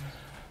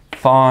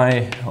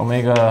 phi,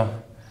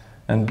 omega,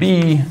 and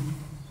B.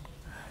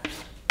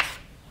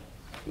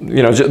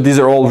 You know, these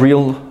are all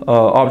real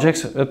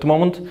objects at the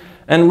moment,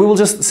 and we will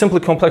just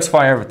simply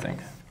complexify everything.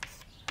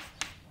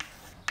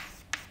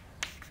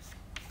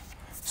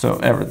 So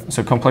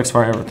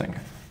complexify everything.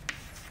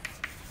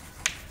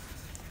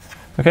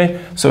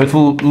 Okay, so it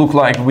will look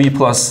like V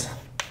plus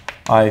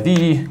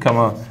IV,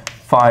 comma,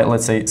 phi,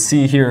 let's say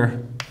C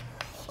here,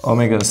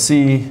 omega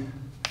C,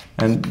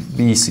 and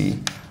BC.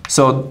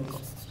 So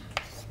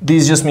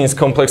these just means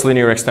complex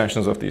linear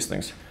extensions of these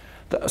things.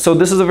 So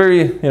this is a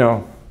very, you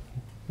know,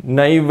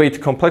 naive way to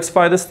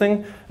complexify this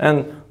thing,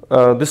 and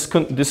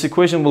this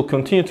equation will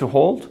continue to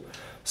hold.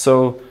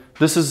 So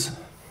this is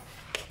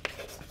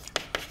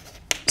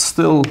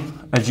still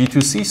a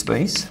G2C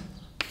space.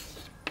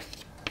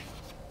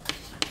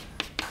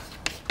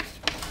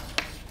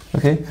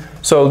 Okay,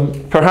 so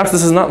perhaps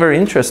this is not very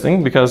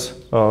interesting because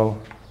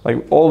like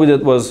all we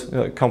did was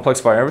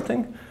complexify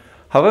everything.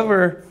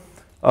 However,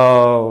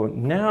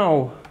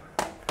 now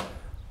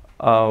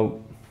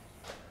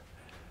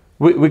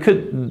we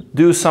could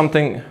do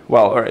something.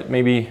 Well, all right,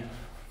 maybe.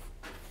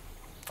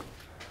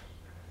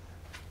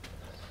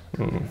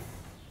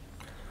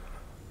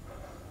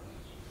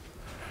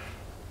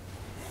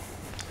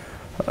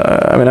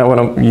 I mean, I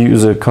want to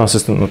use a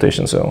consistent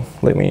notation, so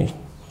let me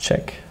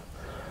check.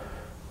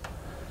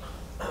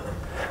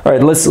 All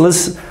right,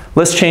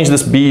 let's change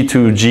this B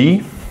to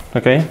G.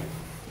 Okay.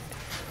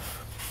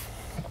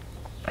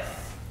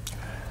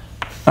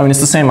 I mean, it's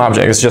the same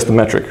object. It's just a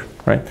metric,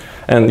 right?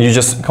 And you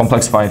just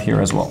complexify it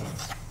here as well.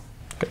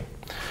 Okay.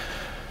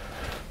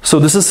 So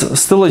this is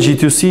still a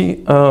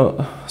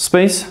G2C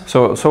space.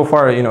 So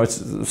far, you know, it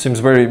seems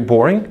very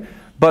boring.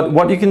 But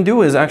what you can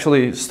do is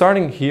actually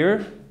starting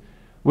here,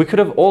 we could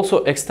have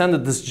also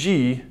extended this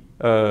G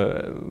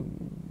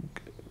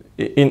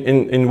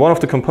in one of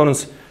the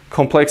components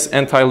complex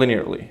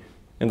antilinearly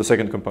in the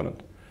second component.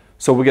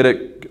 So we get a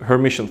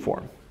Hermitian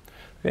form.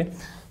 Okay,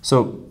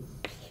 so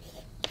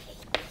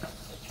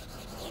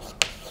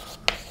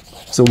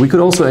we could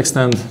also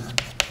extend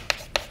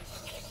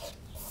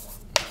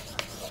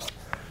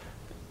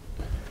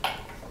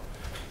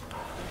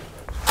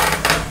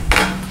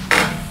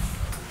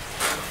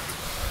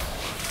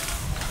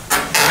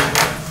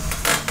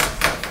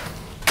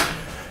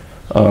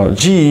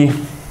G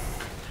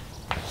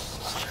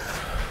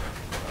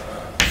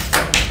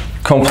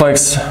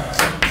complex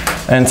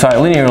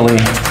antilinearly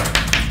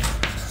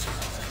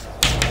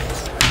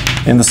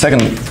in the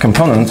second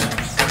component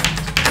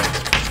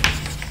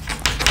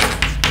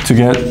to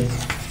get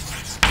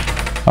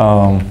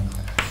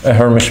a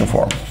Hermitian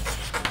form.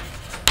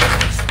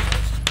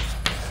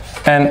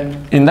 And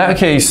in that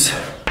case,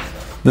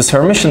 this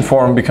Hermitian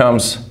form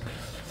becomes,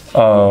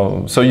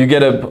 so you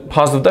get a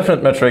positive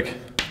definite metric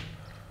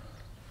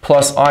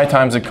plus I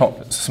times a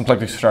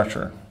symplectic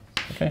structure.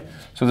 Okay,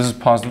 so this is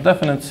positive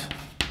definite,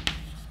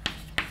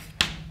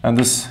 and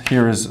this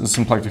here is a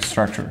symplectic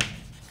structure.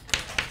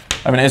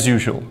 I mean, as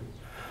usual.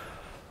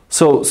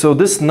 So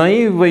this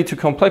naive way to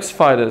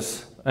complexify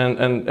this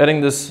and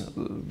adding this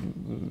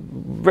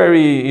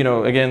very, you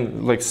know,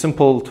 again, like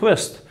simple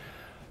twist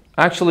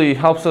actually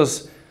helps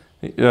us,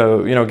 you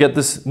know, get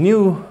this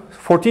new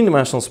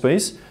 14-dimensional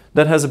space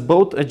that has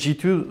both a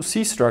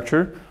G2C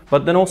structure,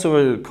 but then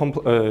also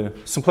a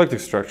symplectic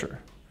structure.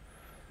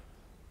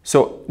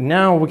 So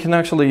now we can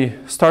actually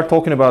start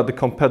talking about the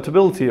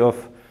compatibility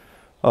of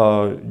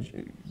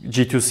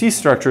G2C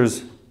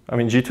structures, I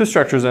mean G2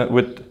 structures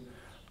with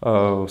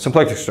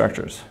symplectic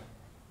structures,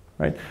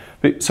 right?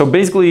 So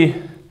basically,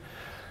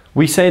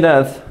 we say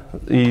that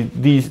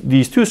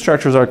these two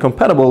structures are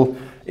compatible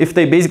if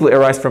they basically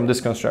arise from this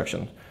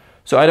construction.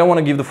 So I don't want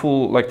to give the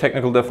full like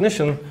technical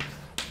definition.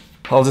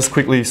 I'll just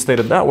quickly state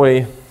it that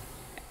way.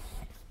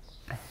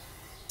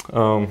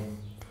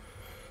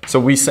 So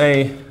we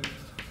say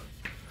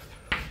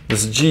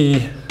this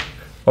G,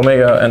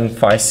 omega, and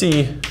phi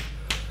c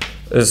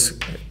is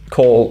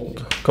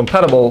called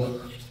compatible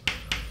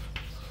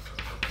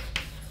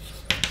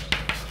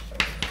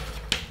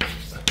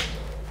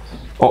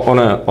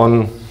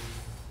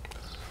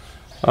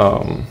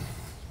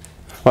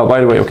Well,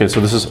 by the way, okay,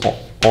 so this is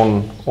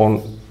on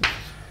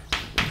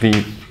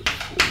the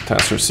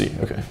tensor C.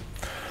 Okay,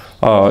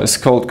 it's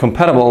called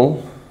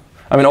compatible.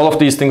 I mean, all of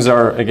these things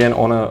are again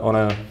on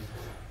a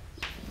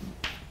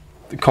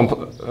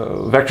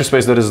vector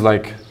space that is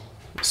like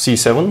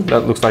C7.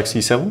 That looks like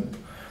C7.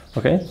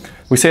 Okay,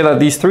 we say that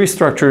these three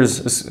structures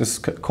is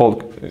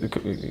called.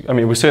 I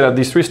mean, we say that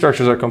these three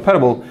structures are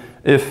compatible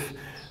if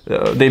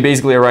they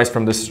basically arise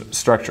from this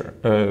structure,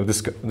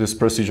 this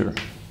procedure.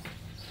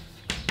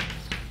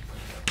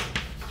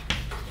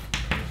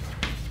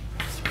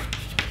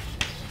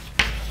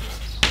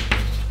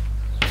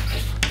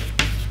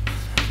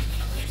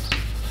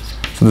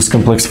 So this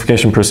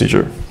complexification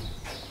procedure.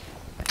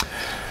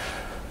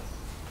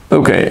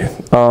 Okay,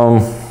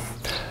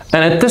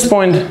 and at this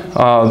point,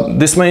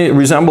 this may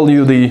resemble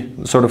the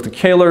sort of the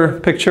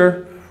Kähler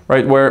picture,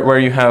 right, where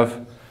you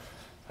have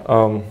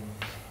an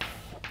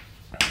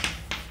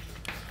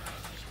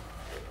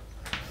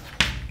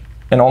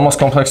almost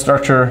complex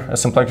structure, a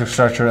symplectic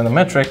structure, and a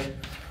metric,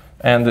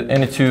 and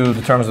any two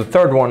determines the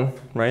third one,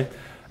 right?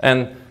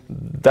 And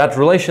that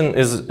relation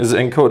is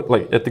encoded,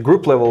 like at the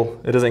group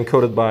level, it is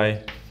encoded by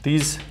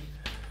these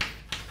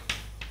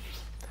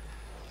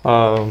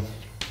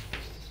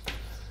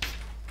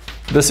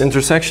this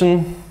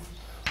intersection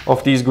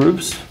of these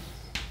groups.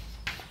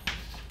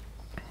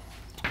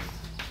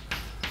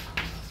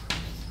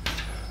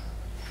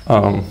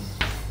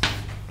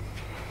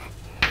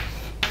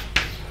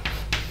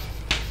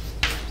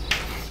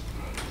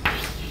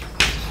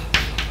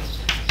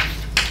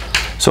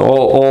 So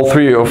all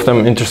three of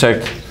them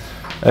intersect.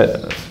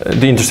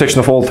 The intersection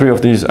of all three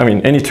of these, I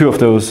mean, any two of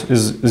those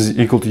is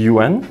equal to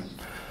UN.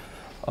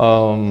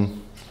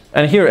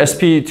 And here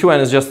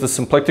SP2N is just the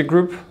symplectic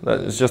group.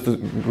 That is just a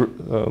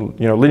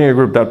linear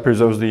group that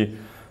preserves the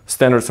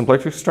standard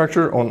symplectic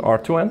structure on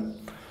R2N.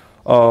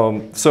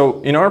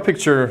 So in our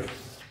picture,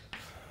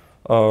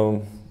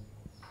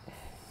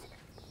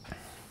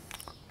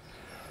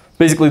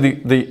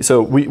 basically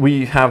so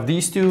we have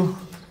these two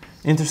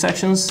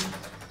intersections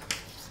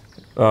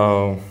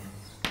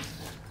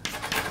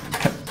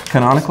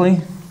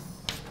canonically.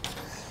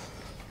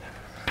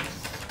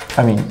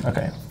 I mean,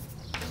 okay.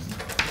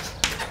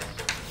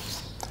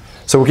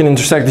 So we can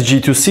intersect the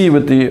G2C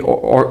with the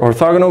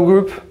orthogonal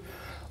group,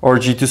 or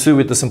G2C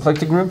with the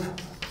symplectic group.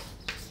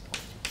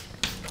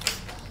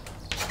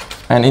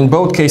 And in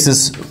both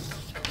cases,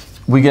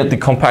 we get the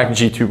compact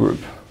G2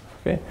 group.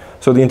 Okay?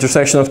 So the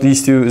intersection of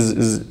these two is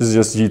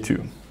just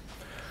G2.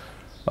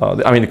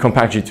 I mean, the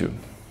compact G2.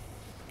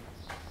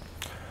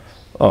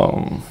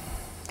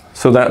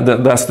 So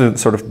that's the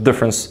sort of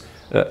difference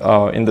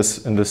in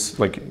this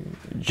like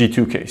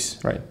G2 case,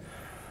 right?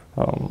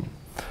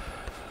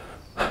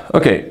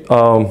 Okay,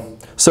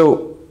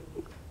 so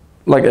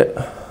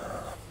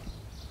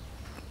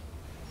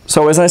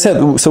as I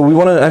said, so we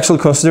want to actually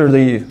consider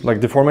the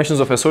deformations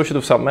of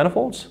associative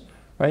submanifolds,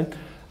 right?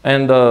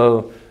 And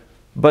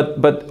but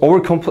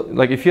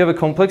if you have a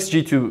complex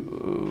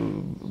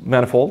G2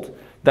 manifold,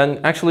 then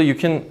actually you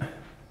can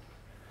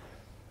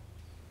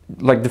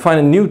define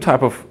a new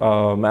type of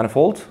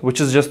manifold, which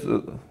is just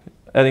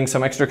adding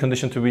some extra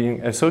condition to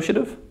being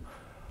associative.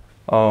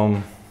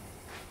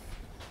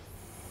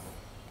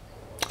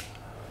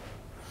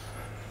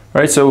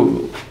 Right.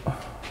 So,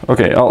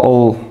 okay,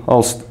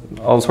 I'll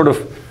sort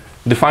of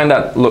define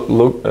that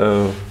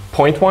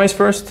point-wise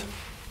first.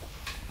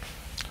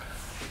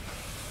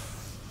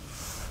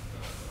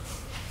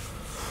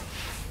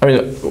 I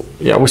mean,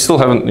 yeah, we still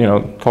haven't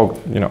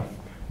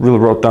really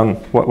wrote down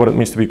what it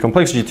means to be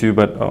complex G2,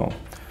 but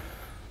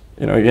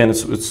again,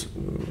 it's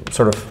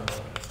sort of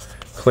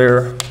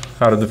clear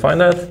how to define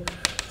that.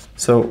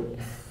 So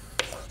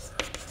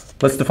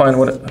let's define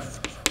what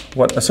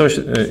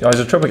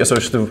isotropic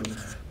associative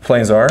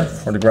planes are,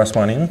 or the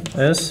Grassmannian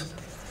is.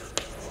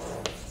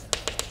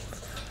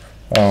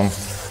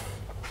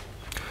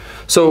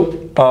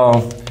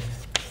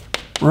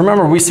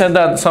 Remember we said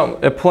that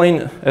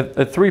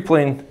a three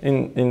plane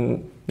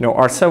in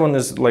R7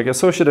 is like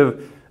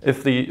associative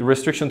if the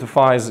restriction to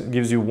phi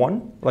gives you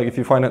 1. Like if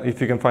you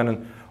can find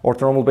an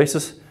orthonormal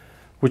basis,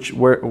 which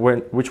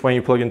when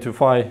you plug into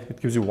phi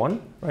it gives you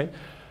 1, right?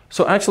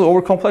 So actually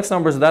over complex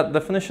numbers that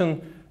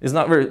definition is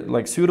not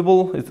very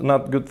suitable. It's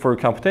not good for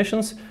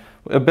computations.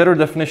 A better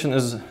definition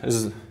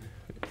is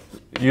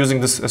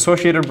using this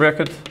associated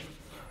bracket.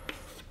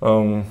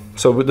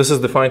 So this is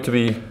defined to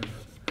be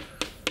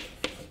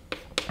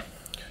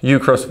U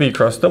cross V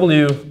cross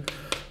W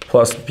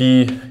plus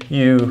B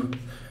U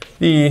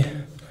V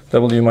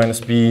W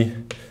minus B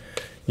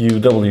U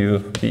W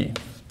V.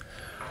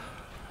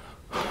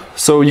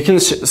 So you can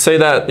say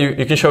that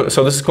you can show.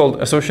 So this is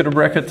called associated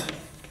bracket.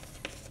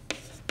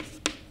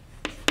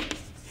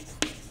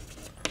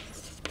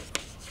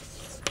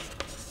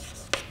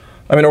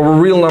 I mean, over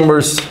real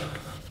numbers,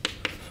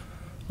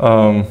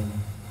 so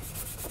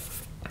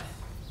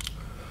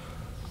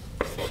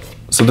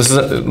this is,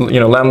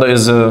 lambda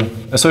is a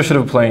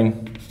associative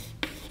plane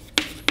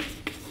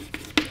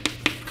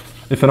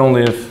if and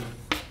only if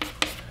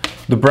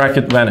the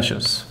bracket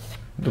vanishes.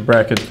 The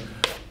bracket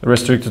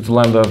restricted to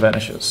lambda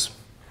vanishes.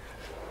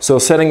 So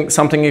setting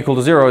something equal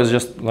to 0 is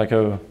just like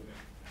a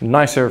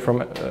nicer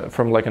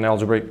from like an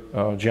algebraic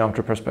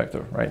geometry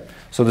perspective, right?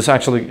 So this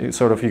actually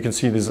sort of, you can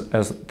see these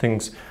as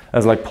things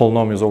as like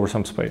polynomials over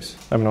some space,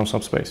 I mean on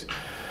some space.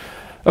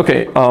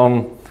 Okay,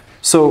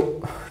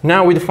 so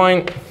now we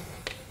define,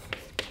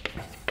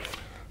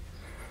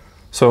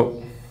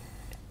 so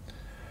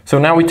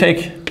now we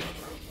take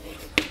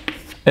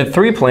a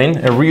three-plane,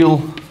 a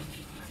real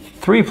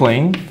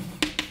three-plane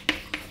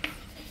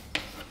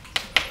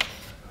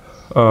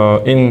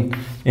in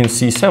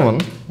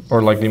C7,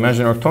 or like the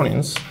imaginary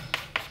octonions.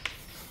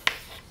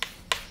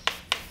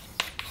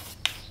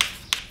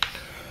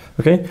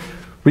 Okay,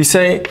 we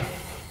say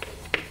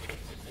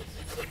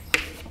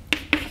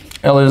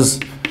L is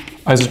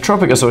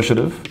isotropic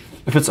associative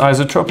if it's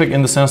isotropic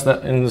in the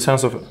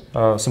sense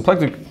of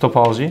symplectic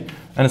topology,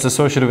 and it's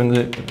associative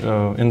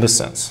in this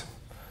sense.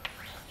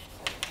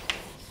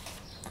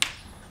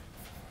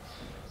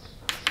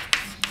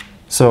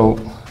 So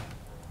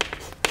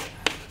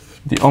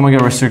the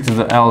omega restricted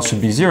to L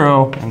should be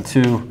 0, and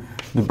 2,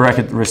 the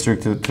bracket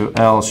restricted to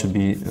L should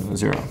be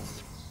 0.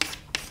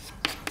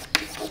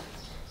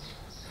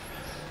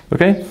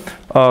 Okay,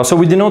 so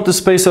we denote the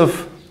space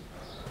of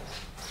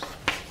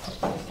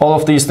all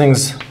of these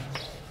things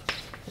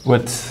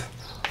with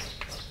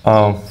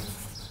all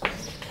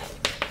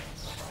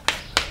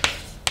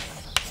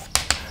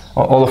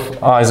of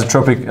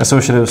isotropic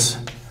associatives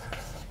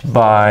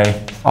by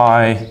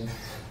I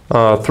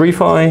 3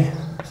 phi.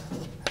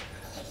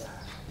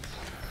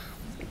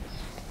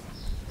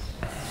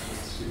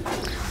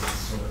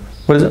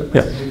 What is it?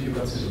 Yeah. If you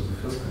consider the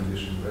first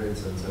condition, right,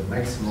 it's the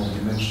maximum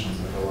dimension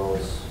that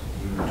allows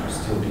you to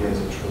still be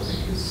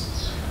isotropic is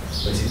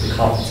basically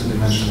half the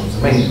dimension of the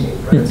main ball,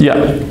 right? Yeah.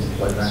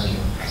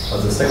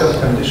 But the second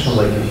condition,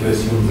 like if you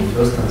assume the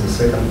first and the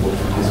second ball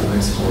is the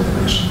maximum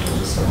dimension of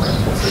the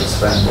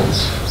span ball.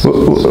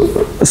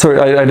 Sorry,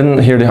 I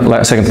didn't hear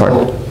the second part. So,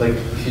 like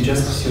if you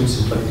just assume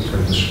symplectic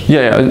condition,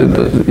 yeah. then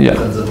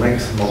the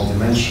maximum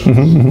dimension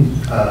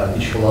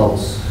which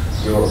allows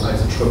your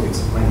isotropic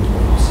main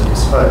ball to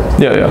satisfy it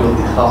will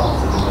be half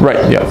the dimension.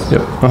 Right, yeah.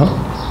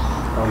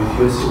 Now if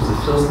you assume the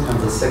first and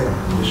the second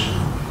condition,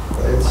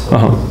 right, so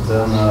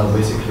then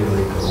basically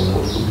like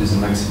what would be the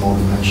maximum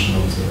dimension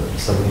of the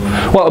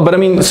sublimation? Well, but I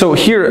mean, so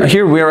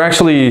here we are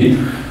actually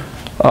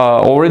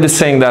already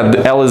saying that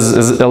the L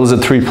is a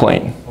three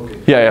plane. Okay.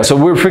 Yeah. So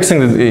we're fixing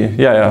the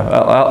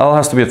L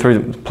has to be a three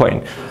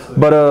plane,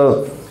 but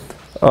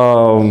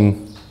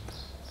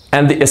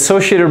and the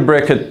associated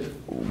bracket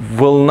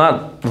will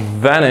not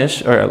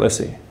vanish. All right, let's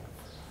see.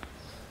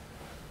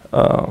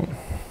 I'm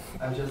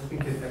just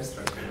thinking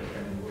abstract.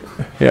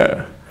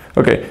 Yeah.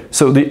 Okay.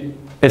 So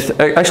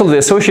actually the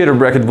associated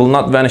bracket will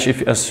not vanish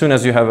as soon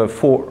as you have a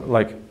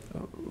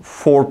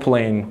four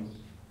plane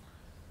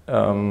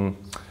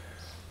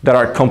that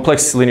are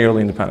complex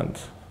linearly independent.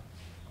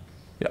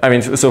 I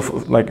mean, so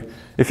like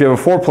if you have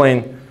a four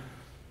plane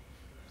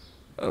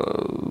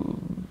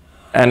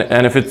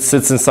and if it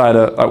sits inside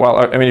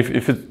I mean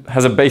if it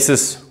has a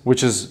basis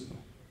which is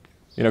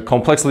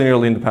complex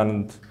linearly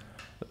independent,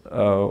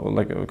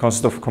 like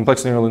consists of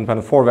complex linearly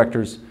independent four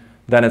vectors,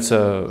 then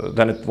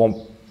it won't,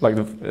 like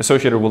the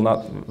associator will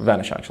not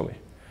vanish actually.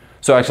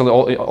 So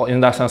actually in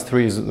that sense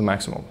 3 is the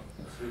maximum.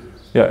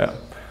 Yeah.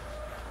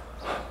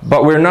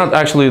 But we're not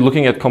actually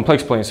looking at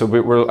complex planes, so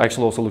we're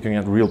actually also looking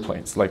at real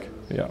planes, like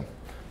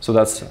so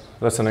that's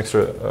an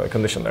extra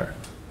condition there.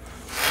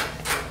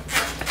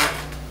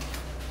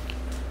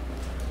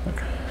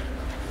 Okay.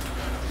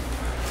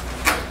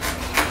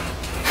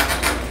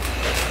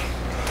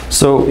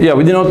 So yeah,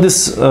 we denote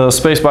this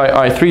space by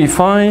I3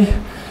 phi,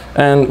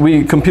 and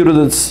we computed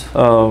its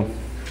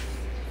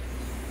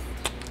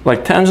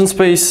like tangent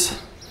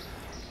space.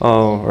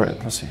 All right,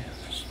 let's see.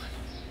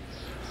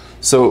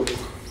 So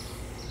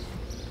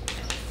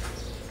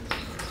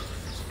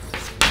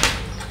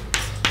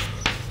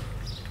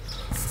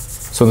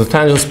the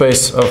tangent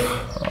space of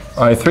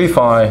I3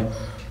 phi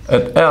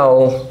at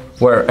L,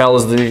 where L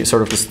is the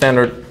sort of the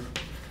standard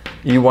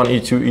E1,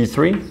 E2,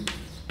 E3,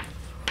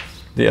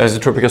 the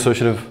isotropic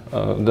associative,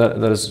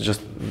 that is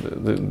just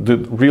the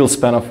real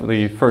span of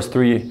the first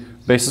three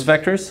basis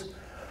vectors.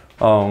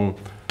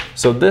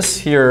 So this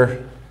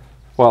here,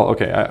 well,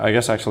 okay, I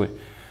guess actually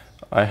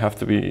I have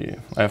to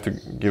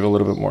give a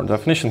little bit more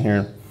definition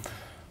here.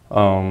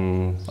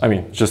 I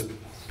mean, just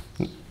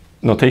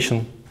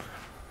notation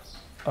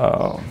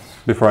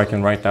before I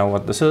can write down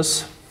what this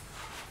is.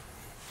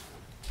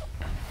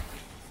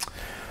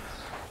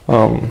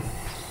 All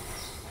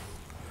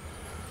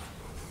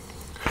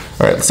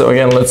right, so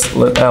again,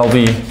 let L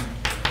be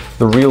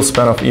the real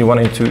span of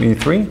E1, E2,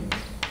 E3.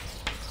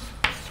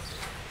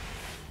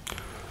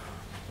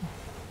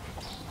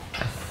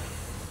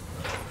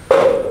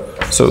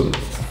 So,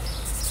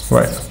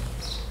 right.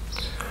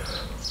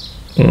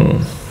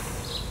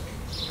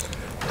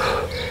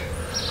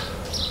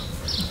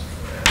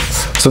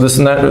 So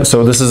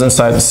this is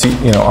inside C,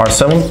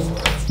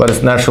 R7, but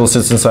it naturally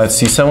sits inside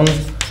C7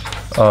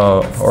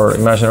 or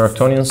imaginary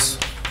octonions.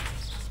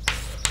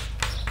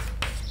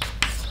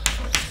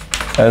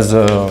 as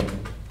an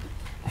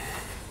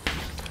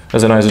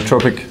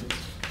isotropic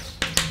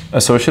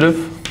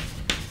associative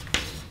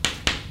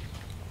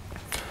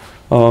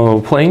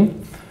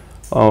plane.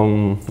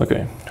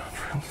 Okay.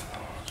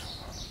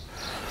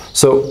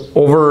 So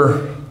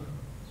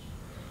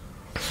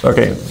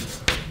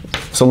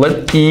so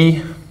let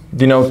E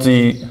denote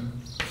the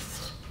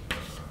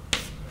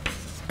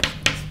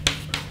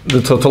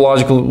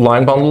tautological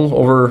line bundle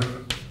over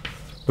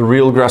the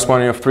real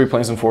Grassmannian of 3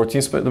 planes in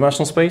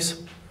 14-dimensional space.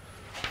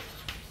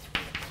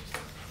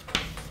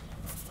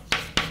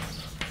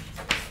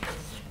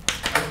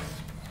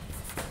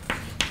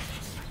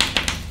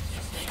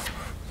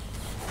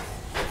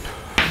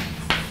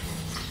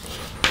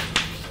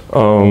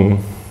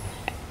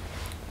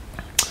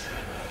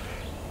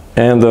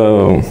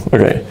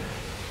 Okay,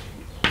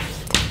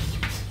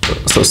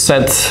 so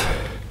set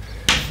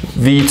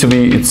V to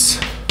be its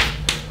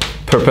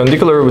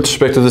perpendicular with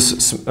respect to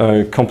this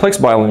complex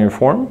bilinear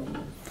form.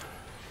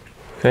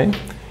 Okay,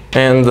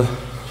 and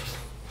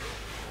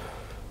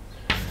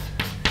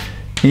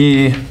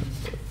E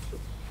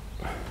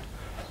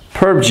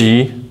perp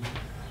G.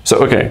 So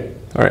okay,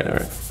 all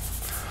right.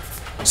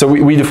 So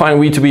we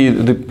define V to be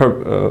the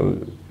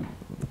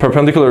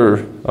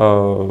perpendicular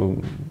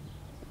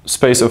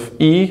space of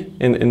E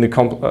in the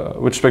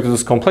with respect to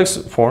this complex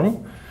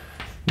form.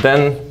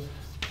 Then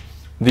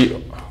the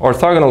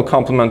orthogonal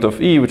complement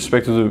of E with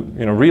respect to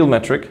the real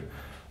metric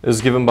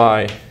is given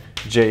by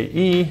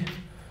JE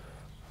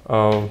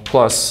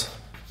plus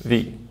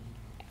V.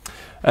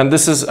 And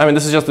this is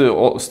just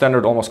the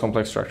standard almost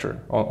complex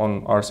structure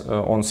on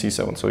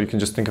C7. So you can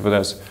just think of it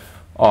as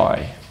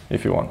I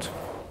if you want.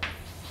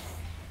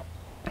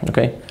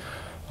 Okay.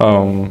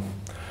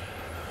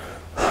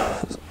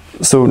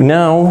 So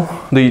now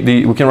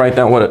we can write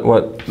down what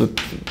the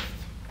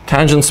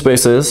tangent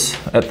space is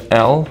at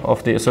L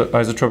of the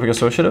isotropic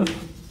associative.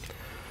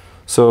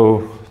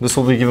 So this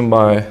will be given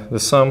by the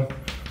sum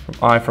from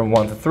I from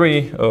 1 to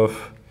 3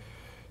 of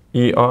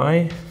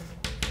EI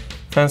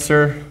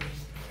tensor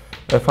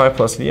Fi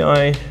plus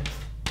Vi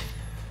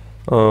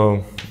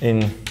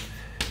in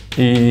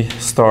E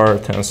star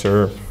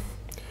tensor,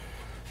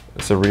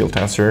 it's a real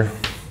tensor,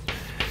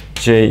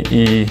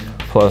 JE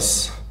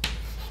plus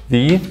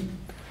V.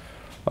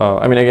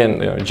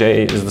 Again,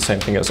 J is the same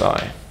thing as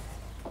I.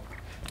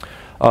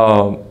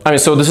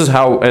 So this is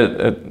how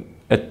a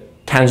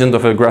tangent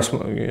of a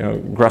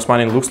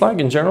Grassmannian looks like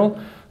in general.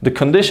 The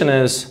condition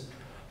is,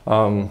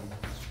 so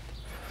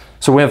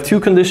we have two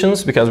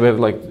conditions because we have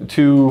like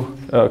two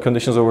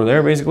conditions over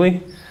there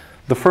basically.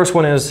 The first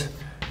one is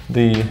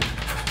the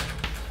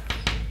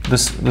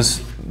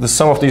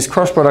sum of these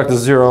cross product is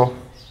 0,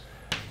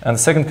 and the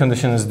second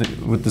condition is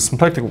with the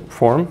symplectic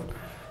form.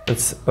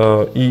 It's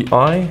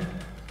EI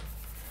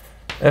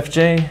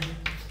Fj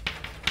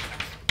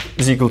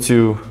is equal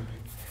to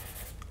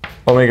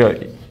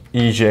omega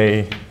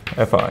Ej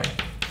Fi.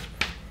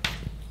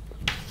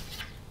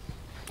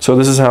 So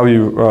this is how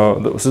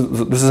this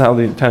is how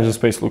the tangent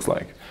space looks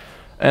like,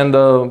 and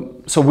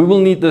so we will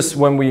need this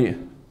when we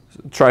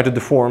try to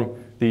deform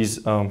these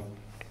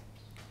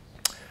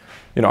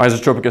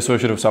isotropic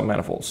associative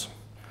submanifolds.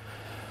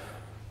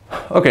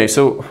 Okay,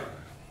 so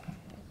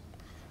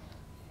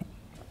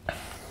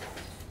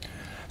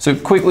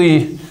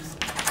quickly,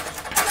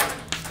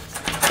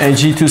 a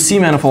G2C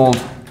manifold,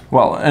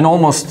 well, an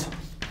almost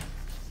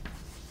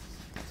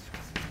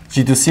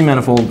G2C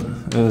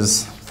manifold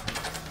is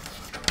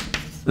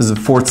a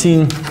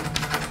 14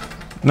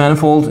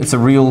 manifold. It's a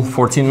real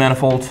 14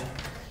 manifold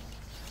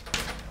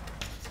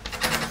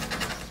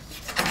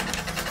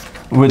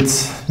with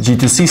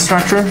G2C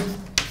structure.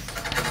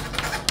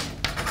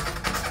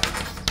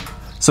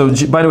 So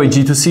by the way,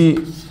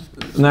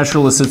 G2C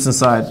naturally sits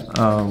inside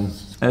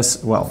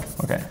this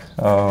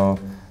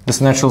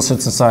naturally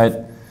sits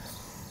inside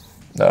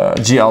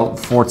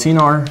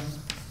GL14R.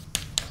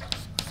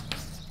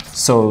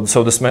 So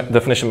this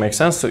definition makes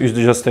sense. So you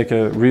just take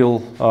a real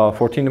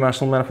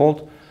 14-dimensional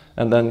manifold,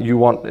 and then you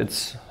want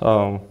its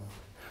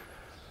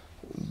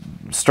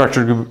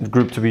structured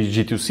group to be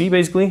G2C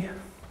basically.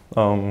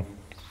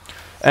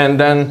 And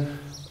then,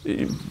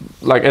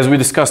 like as we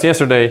discussed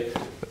yesterday,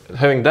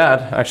 having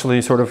that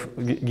actually sort of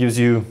gives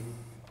you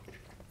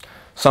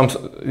some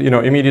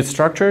immediate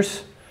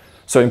structures.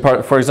 So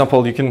for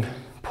example, you can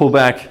pull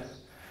back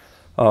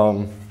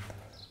the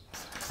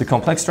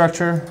complex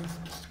structure.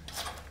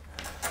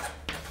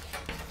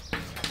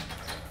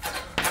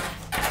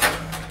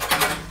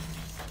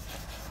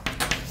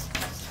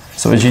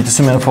 So a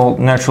G2C manifold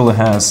naturally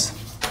has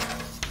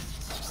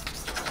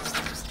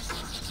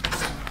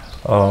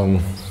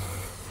an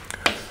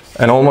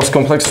almost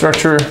complex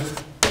structure,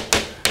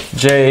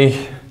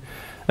 J,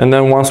 and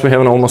then once we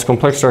have an almost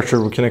complex structure,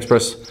 we can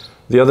express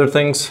the other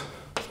things.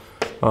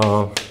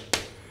 A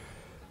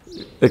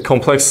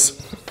complex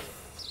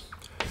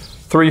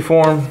 3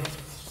 form.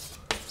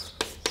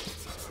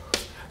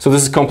 So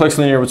this is complex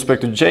linear with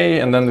respect to J,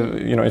 and then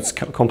it's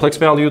complex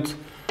valued,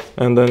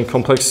 and then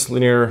complex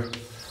linear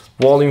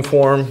volume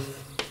form.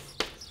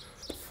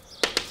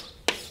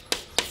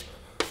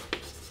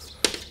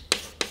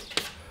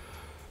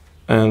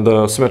 and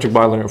the symmetric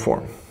bilinear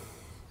form.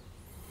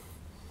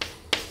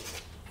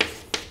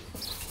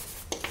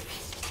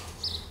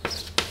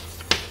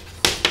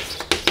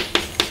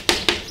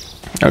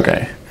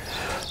 Okay.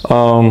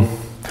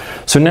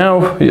 So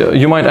now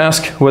you might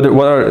ask what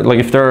are, like,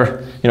 if there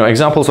are, you know,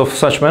 examples of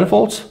such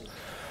manifolds,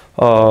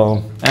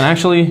 and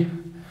actually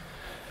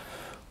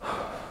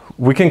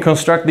we can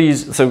construct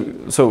these.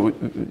 So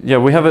yeah,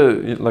 we have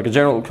a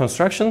general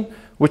construction,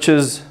 which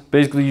is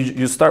basically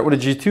you start with a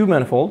G2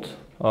 manifold,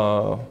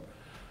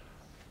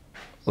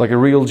 like a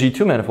real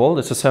G2 manifold.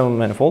 It's a 7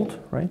 manifold,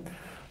 right?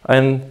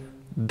 And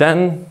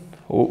then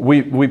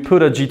we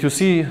put a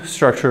G2C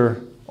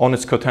structure on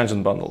its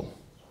cotangent bundle.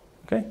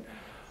 Okay.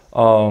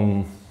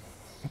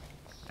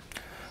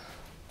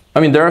 I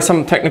mean, there are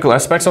some technical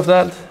aspects of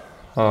that,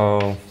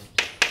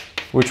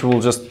 which we'll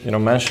just, you know,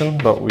 mention,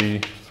 but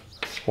we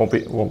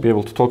won't be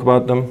able to talk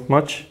about them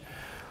much.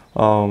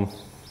 So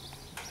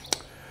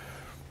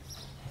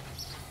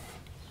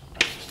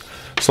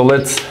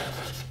let's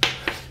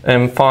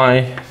M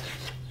phi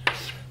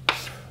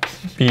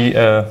be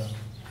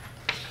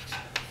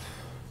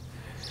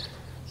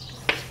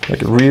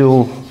like a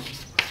real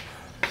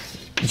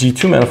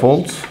G2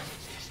 manifold.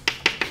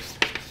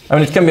 I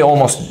mean, it can be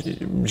almost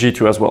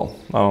G2 as well.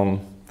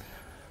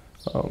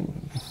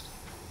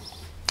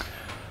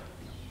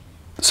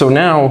 So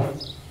now,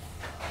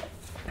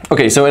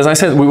 okay, so as I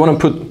said, we want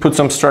to put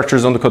some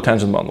structures on the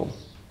cotangent bundle,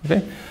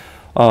 okay?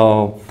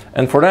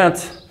 And for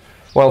that,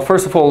 well,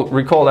 first of all,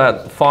 recall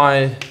that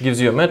phi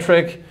gives you a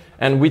metric,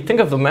 and we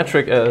think of the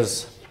metric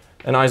as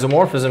an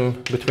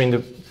isomorphism between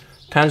the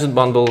tangent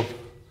bundle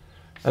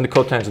and the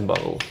cotangent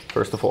bundle,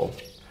 first of all.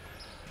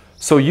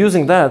 So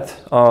using that,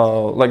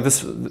 like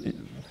this,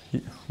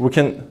 we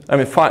can, I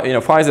mean, phi, you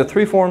know, phi is a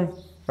 3 form,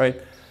 right?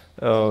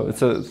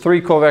 It's a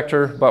 3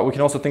 covector, but we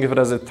can also think of it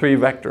as a 3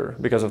 vector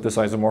because of this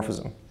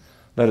isomorphism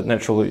that it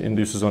naturally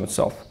induces on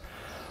itself.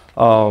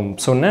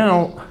 So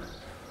now,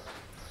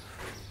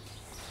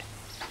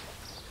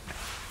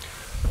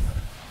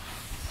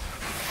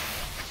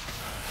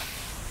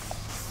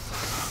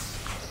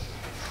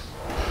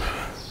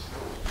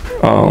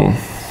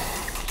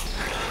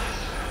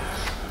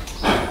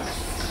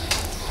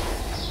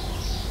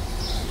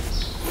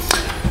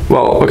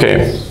 well,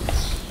 okay.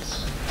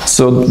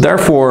 So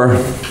therefore,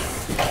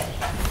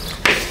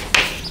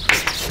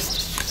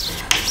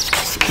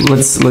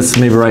 let's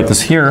maybe write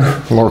this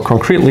here more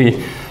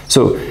concretely.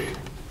 So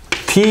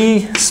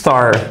T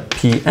star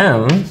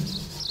PM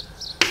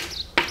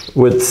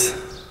with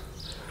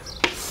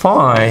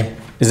phi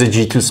is a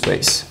G2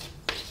 space.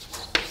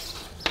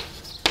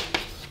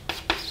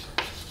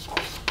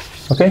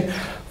 Okay.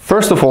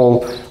 First of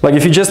all, like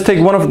if you just take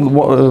one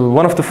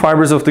of the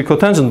fibers of the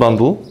cotangent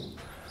bundle,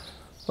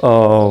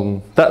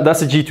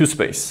 that's a G2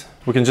 space.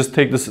 We can just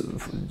take this,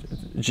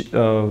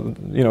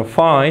 you know,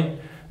 phi,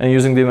 and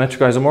using the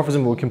metric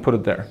isomorphism, we can put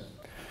it there.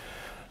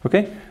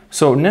 Okay.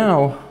 So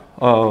now,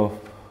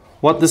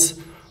 what this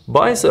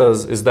buys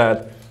us is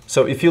that,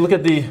 so if you look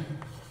at the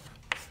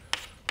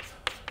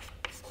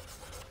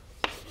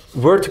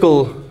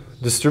vertical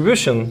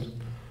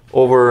distribution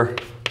over,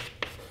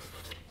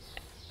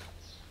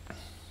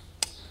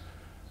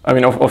 I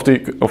mean, of the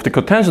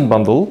cotangent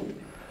bundle.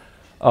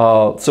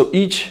 So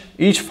each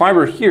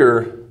fiber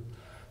here,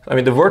 I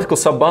mean, the vertical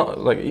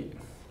subbundle, like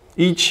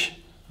each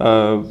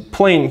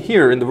plane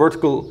here in the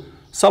vertical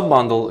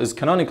subbundle is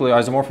canonically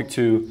isomorphic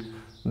to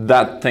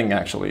that thing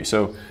actually.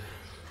 So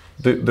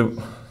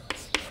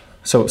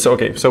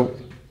okay. So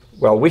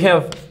well, we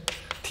have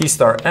T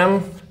star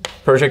M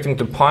projecting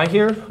to pi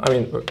here. I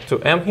mean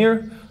to M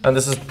here, and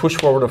this is push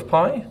forward of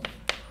pi.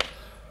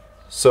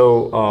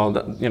 So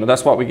you know,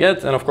 that's what we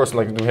get, and of course,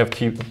 like we have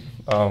T.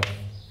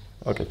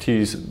 Okay, T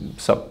is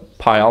sub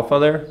pi alpha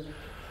there.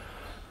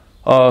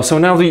 So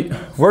now the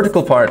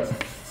vertical part,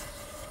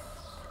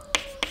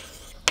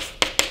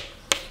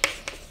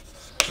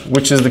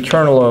 which is the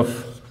kernel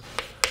of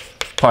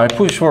pi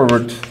push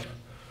forward,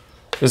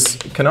 is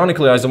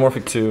canonically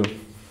isomorphic to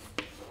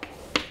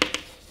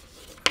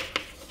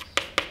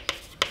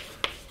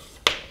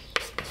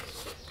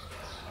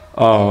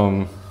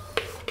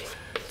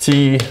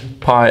T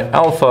pi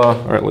alpha.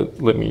 All right,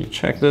 let me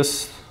check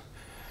this.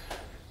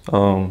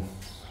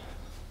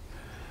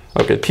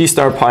 Okay, T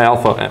star pi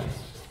alpha M.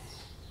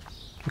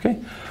 Okay,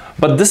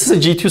 but this is a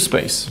G2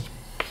 space,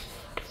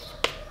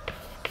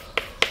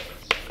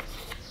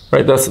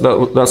 right? That's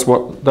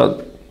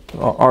what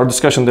our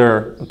discussion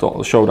there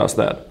showed us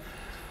that.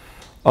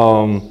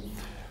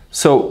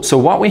 So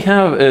what we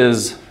have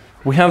is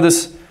we have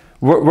this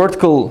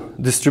vertical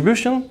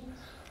distribution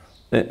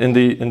in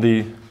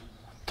the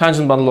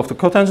tangent bundle of the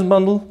cotangent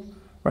bundle,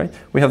 right?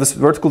 We have this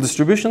vertical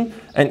distribution,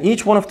 and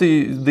each one of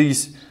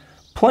these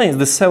planes,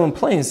 the 7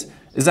 planes,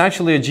 is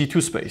actually a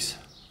G2 space.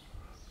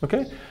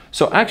 Okay,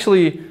 so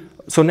actually,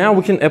 so now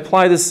we can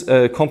apply this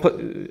we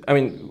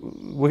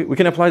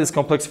can apply this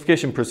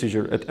complexification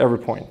procedure at every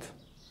point.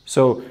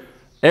 So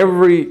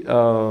every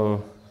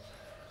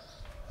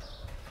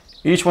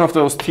each one of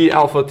those T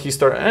alpha T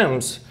star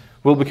M's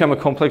will become a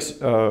complex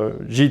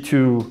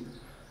G2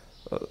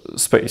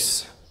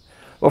 space.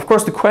 Of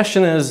course, the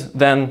question is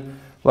then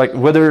like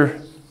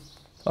whether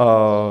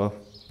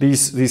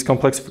these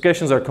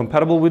complexifications are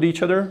compatible with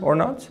each other or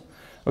not.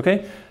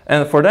 Okay,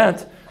 and for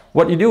that,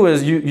 what you do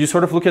is you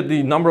sort of look at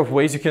the number of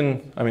ways you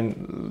can, I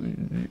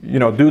mean,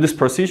 do this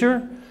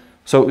procedure.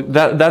 So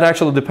that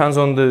actually depends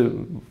on the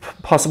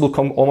possible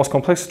almost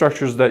complex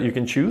structures that you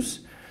can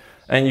choose,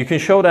 and you can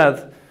show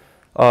that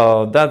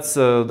that's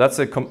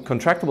a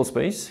contractible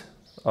space.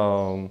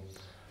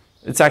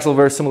 It's actually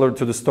very similar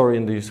to the story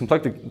in the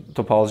symplectic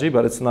topology,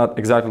 but it's not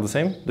exactly the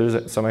same.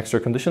 There's some extra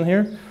condition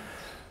here.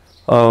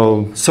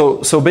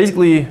 So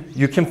basically,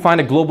 you can find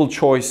a global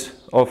choice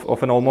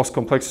of an almost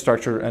complex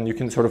structure, and you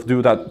can sort of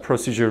do that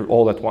procedure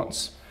all at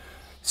once.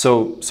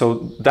 So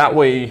that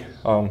way,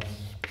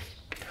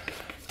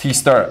 T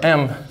star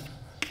M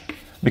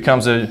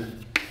becomes a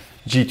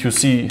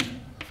G2C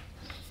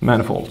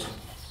manifold.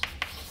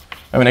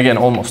 I mean, again,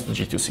 almost a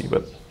G2C,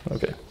 but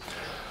okay.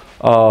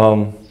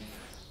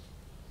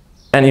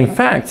 And in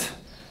fact,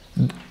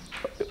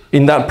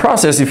 in that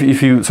process,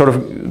 if you sort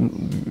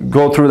of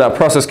go through that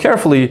process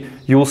carefully,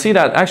 you will see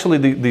that actually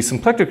the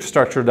symplectic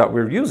structure that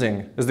we're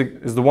using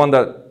is the one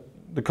that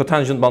the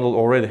cotangent bundle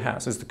already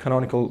has. It's the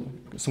canonical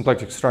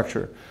symplectic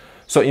structure.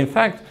 So in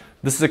fact,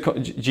 this is a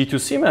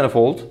G2C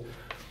manifold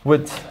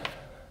which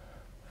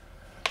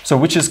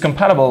is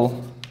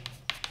compatible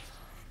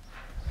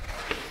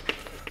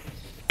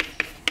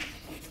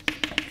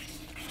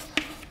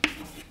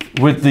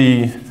with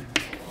the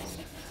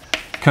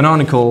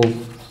canonical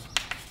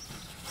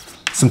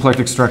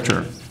symplectic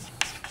structure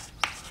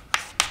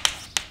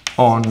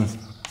on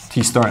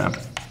T star M.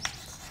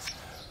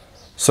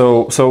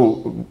 So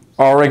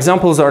our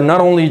examples are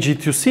not only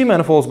G2C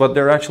manifolds, but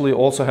they actually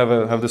also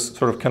have this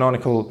sort of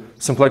canonical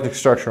symplectic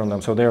structure on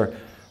them. So they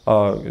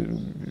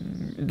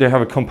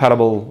have a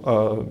compatible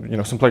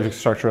symplectic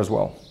structure as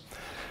well.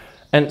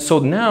 And so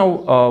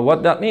now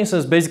what that means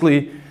is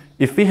basically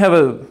if we have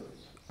a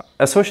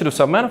associative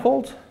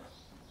submanifold,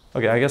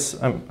 okay, I guess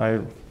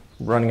I'm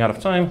running out of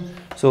time,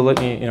 so let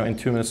me in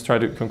 2 minutes try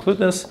to conclude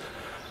this.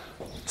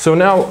 So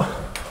now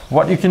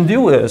what you can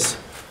do is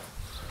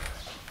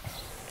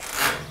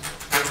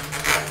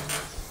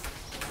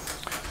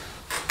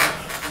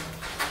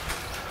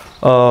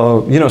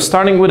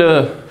starting with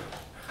a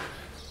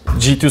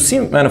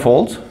G2C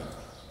manifold,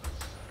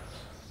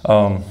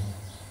 well,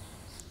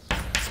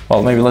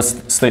 maybe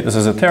let's state this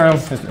as a theorem.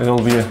 It'll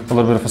be a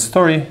little bit of a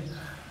story.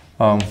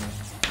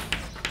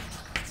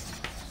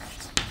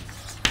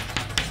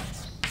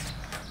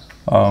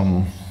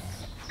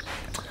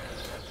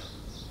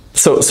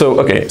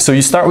 So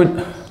you start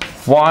with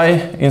Y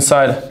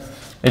inside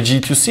a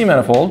G2C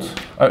manifold,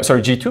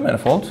 G2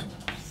 manifold,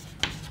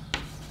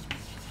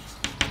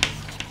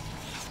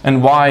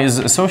 and Y is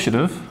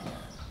associative.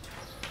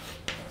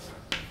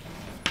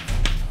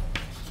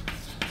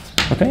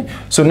 Okay,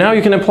 so now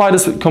you can apply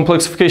this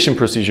complexification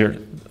procedure.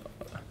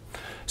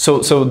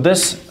 So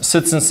this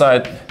sits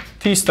inside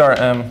T star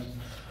M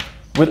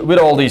with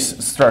all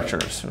these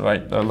structures,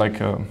 right?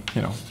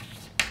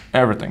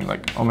 Everything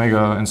like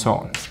omega and so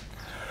on.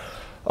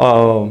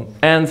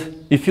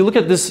 And if you look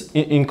at this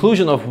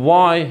inclusion of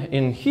Y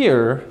in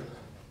here,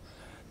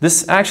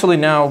 this actually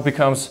now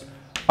becomes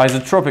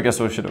isotropic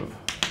associative.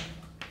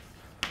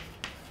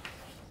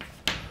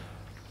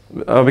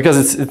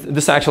 Because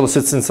this actually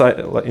sits inside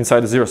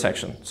the zero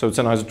section. So it's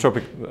an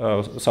isotropic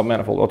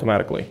submanifold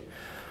automatically.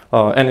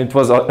 And it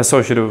was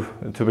associative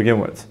to begin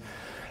with.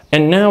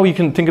 And now you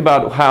can think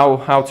about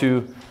how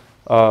to,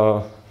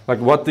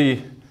 what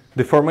the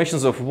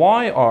formations of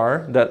Y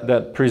are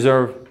that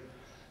preserve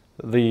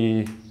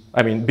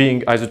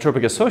being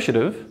isotropic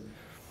associative.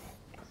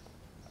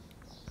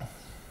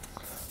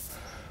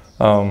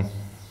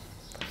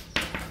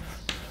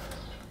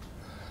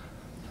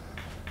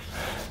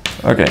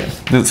 Okay,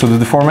 so the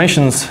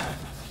deformations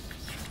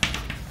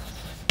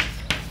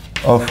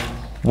of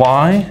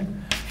Y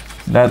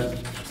that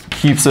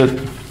keeps it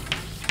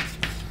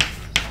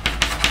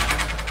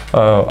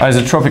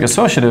isotropic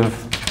associative.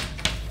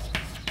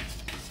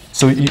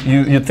 So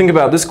you think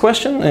about this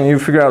question and you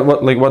figure out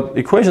what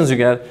equations you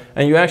get,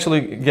 and you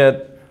actually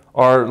get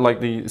are like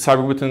the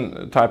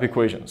Cyber-Witten type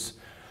equations.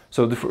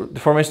 So the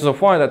deformations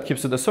of Y that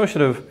keeps it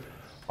associative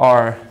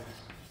are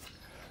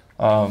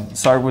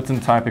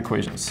Cyber-Witten type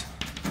equations.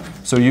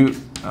 So you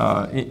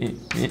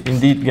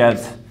indeed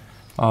get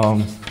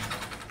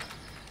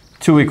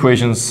two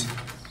equations.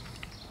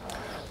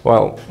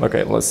 Well,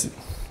 okay, let's see.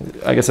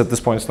 I guess at this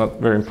point it's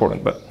not very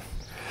important, but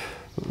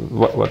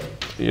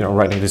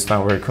writing this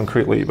down very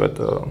concretely. But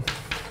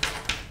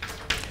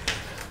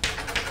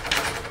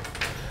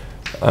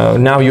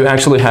now you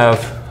actually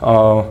have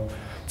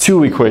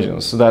two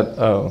equations that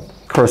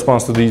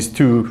corresponds to these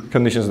two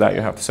conditions that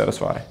you have to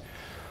satisfy.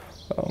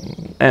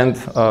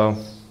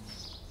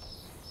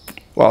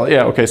 Well,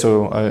 yeah, okay,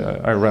 so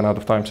I ran out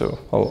of time, so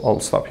I'll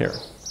stop here.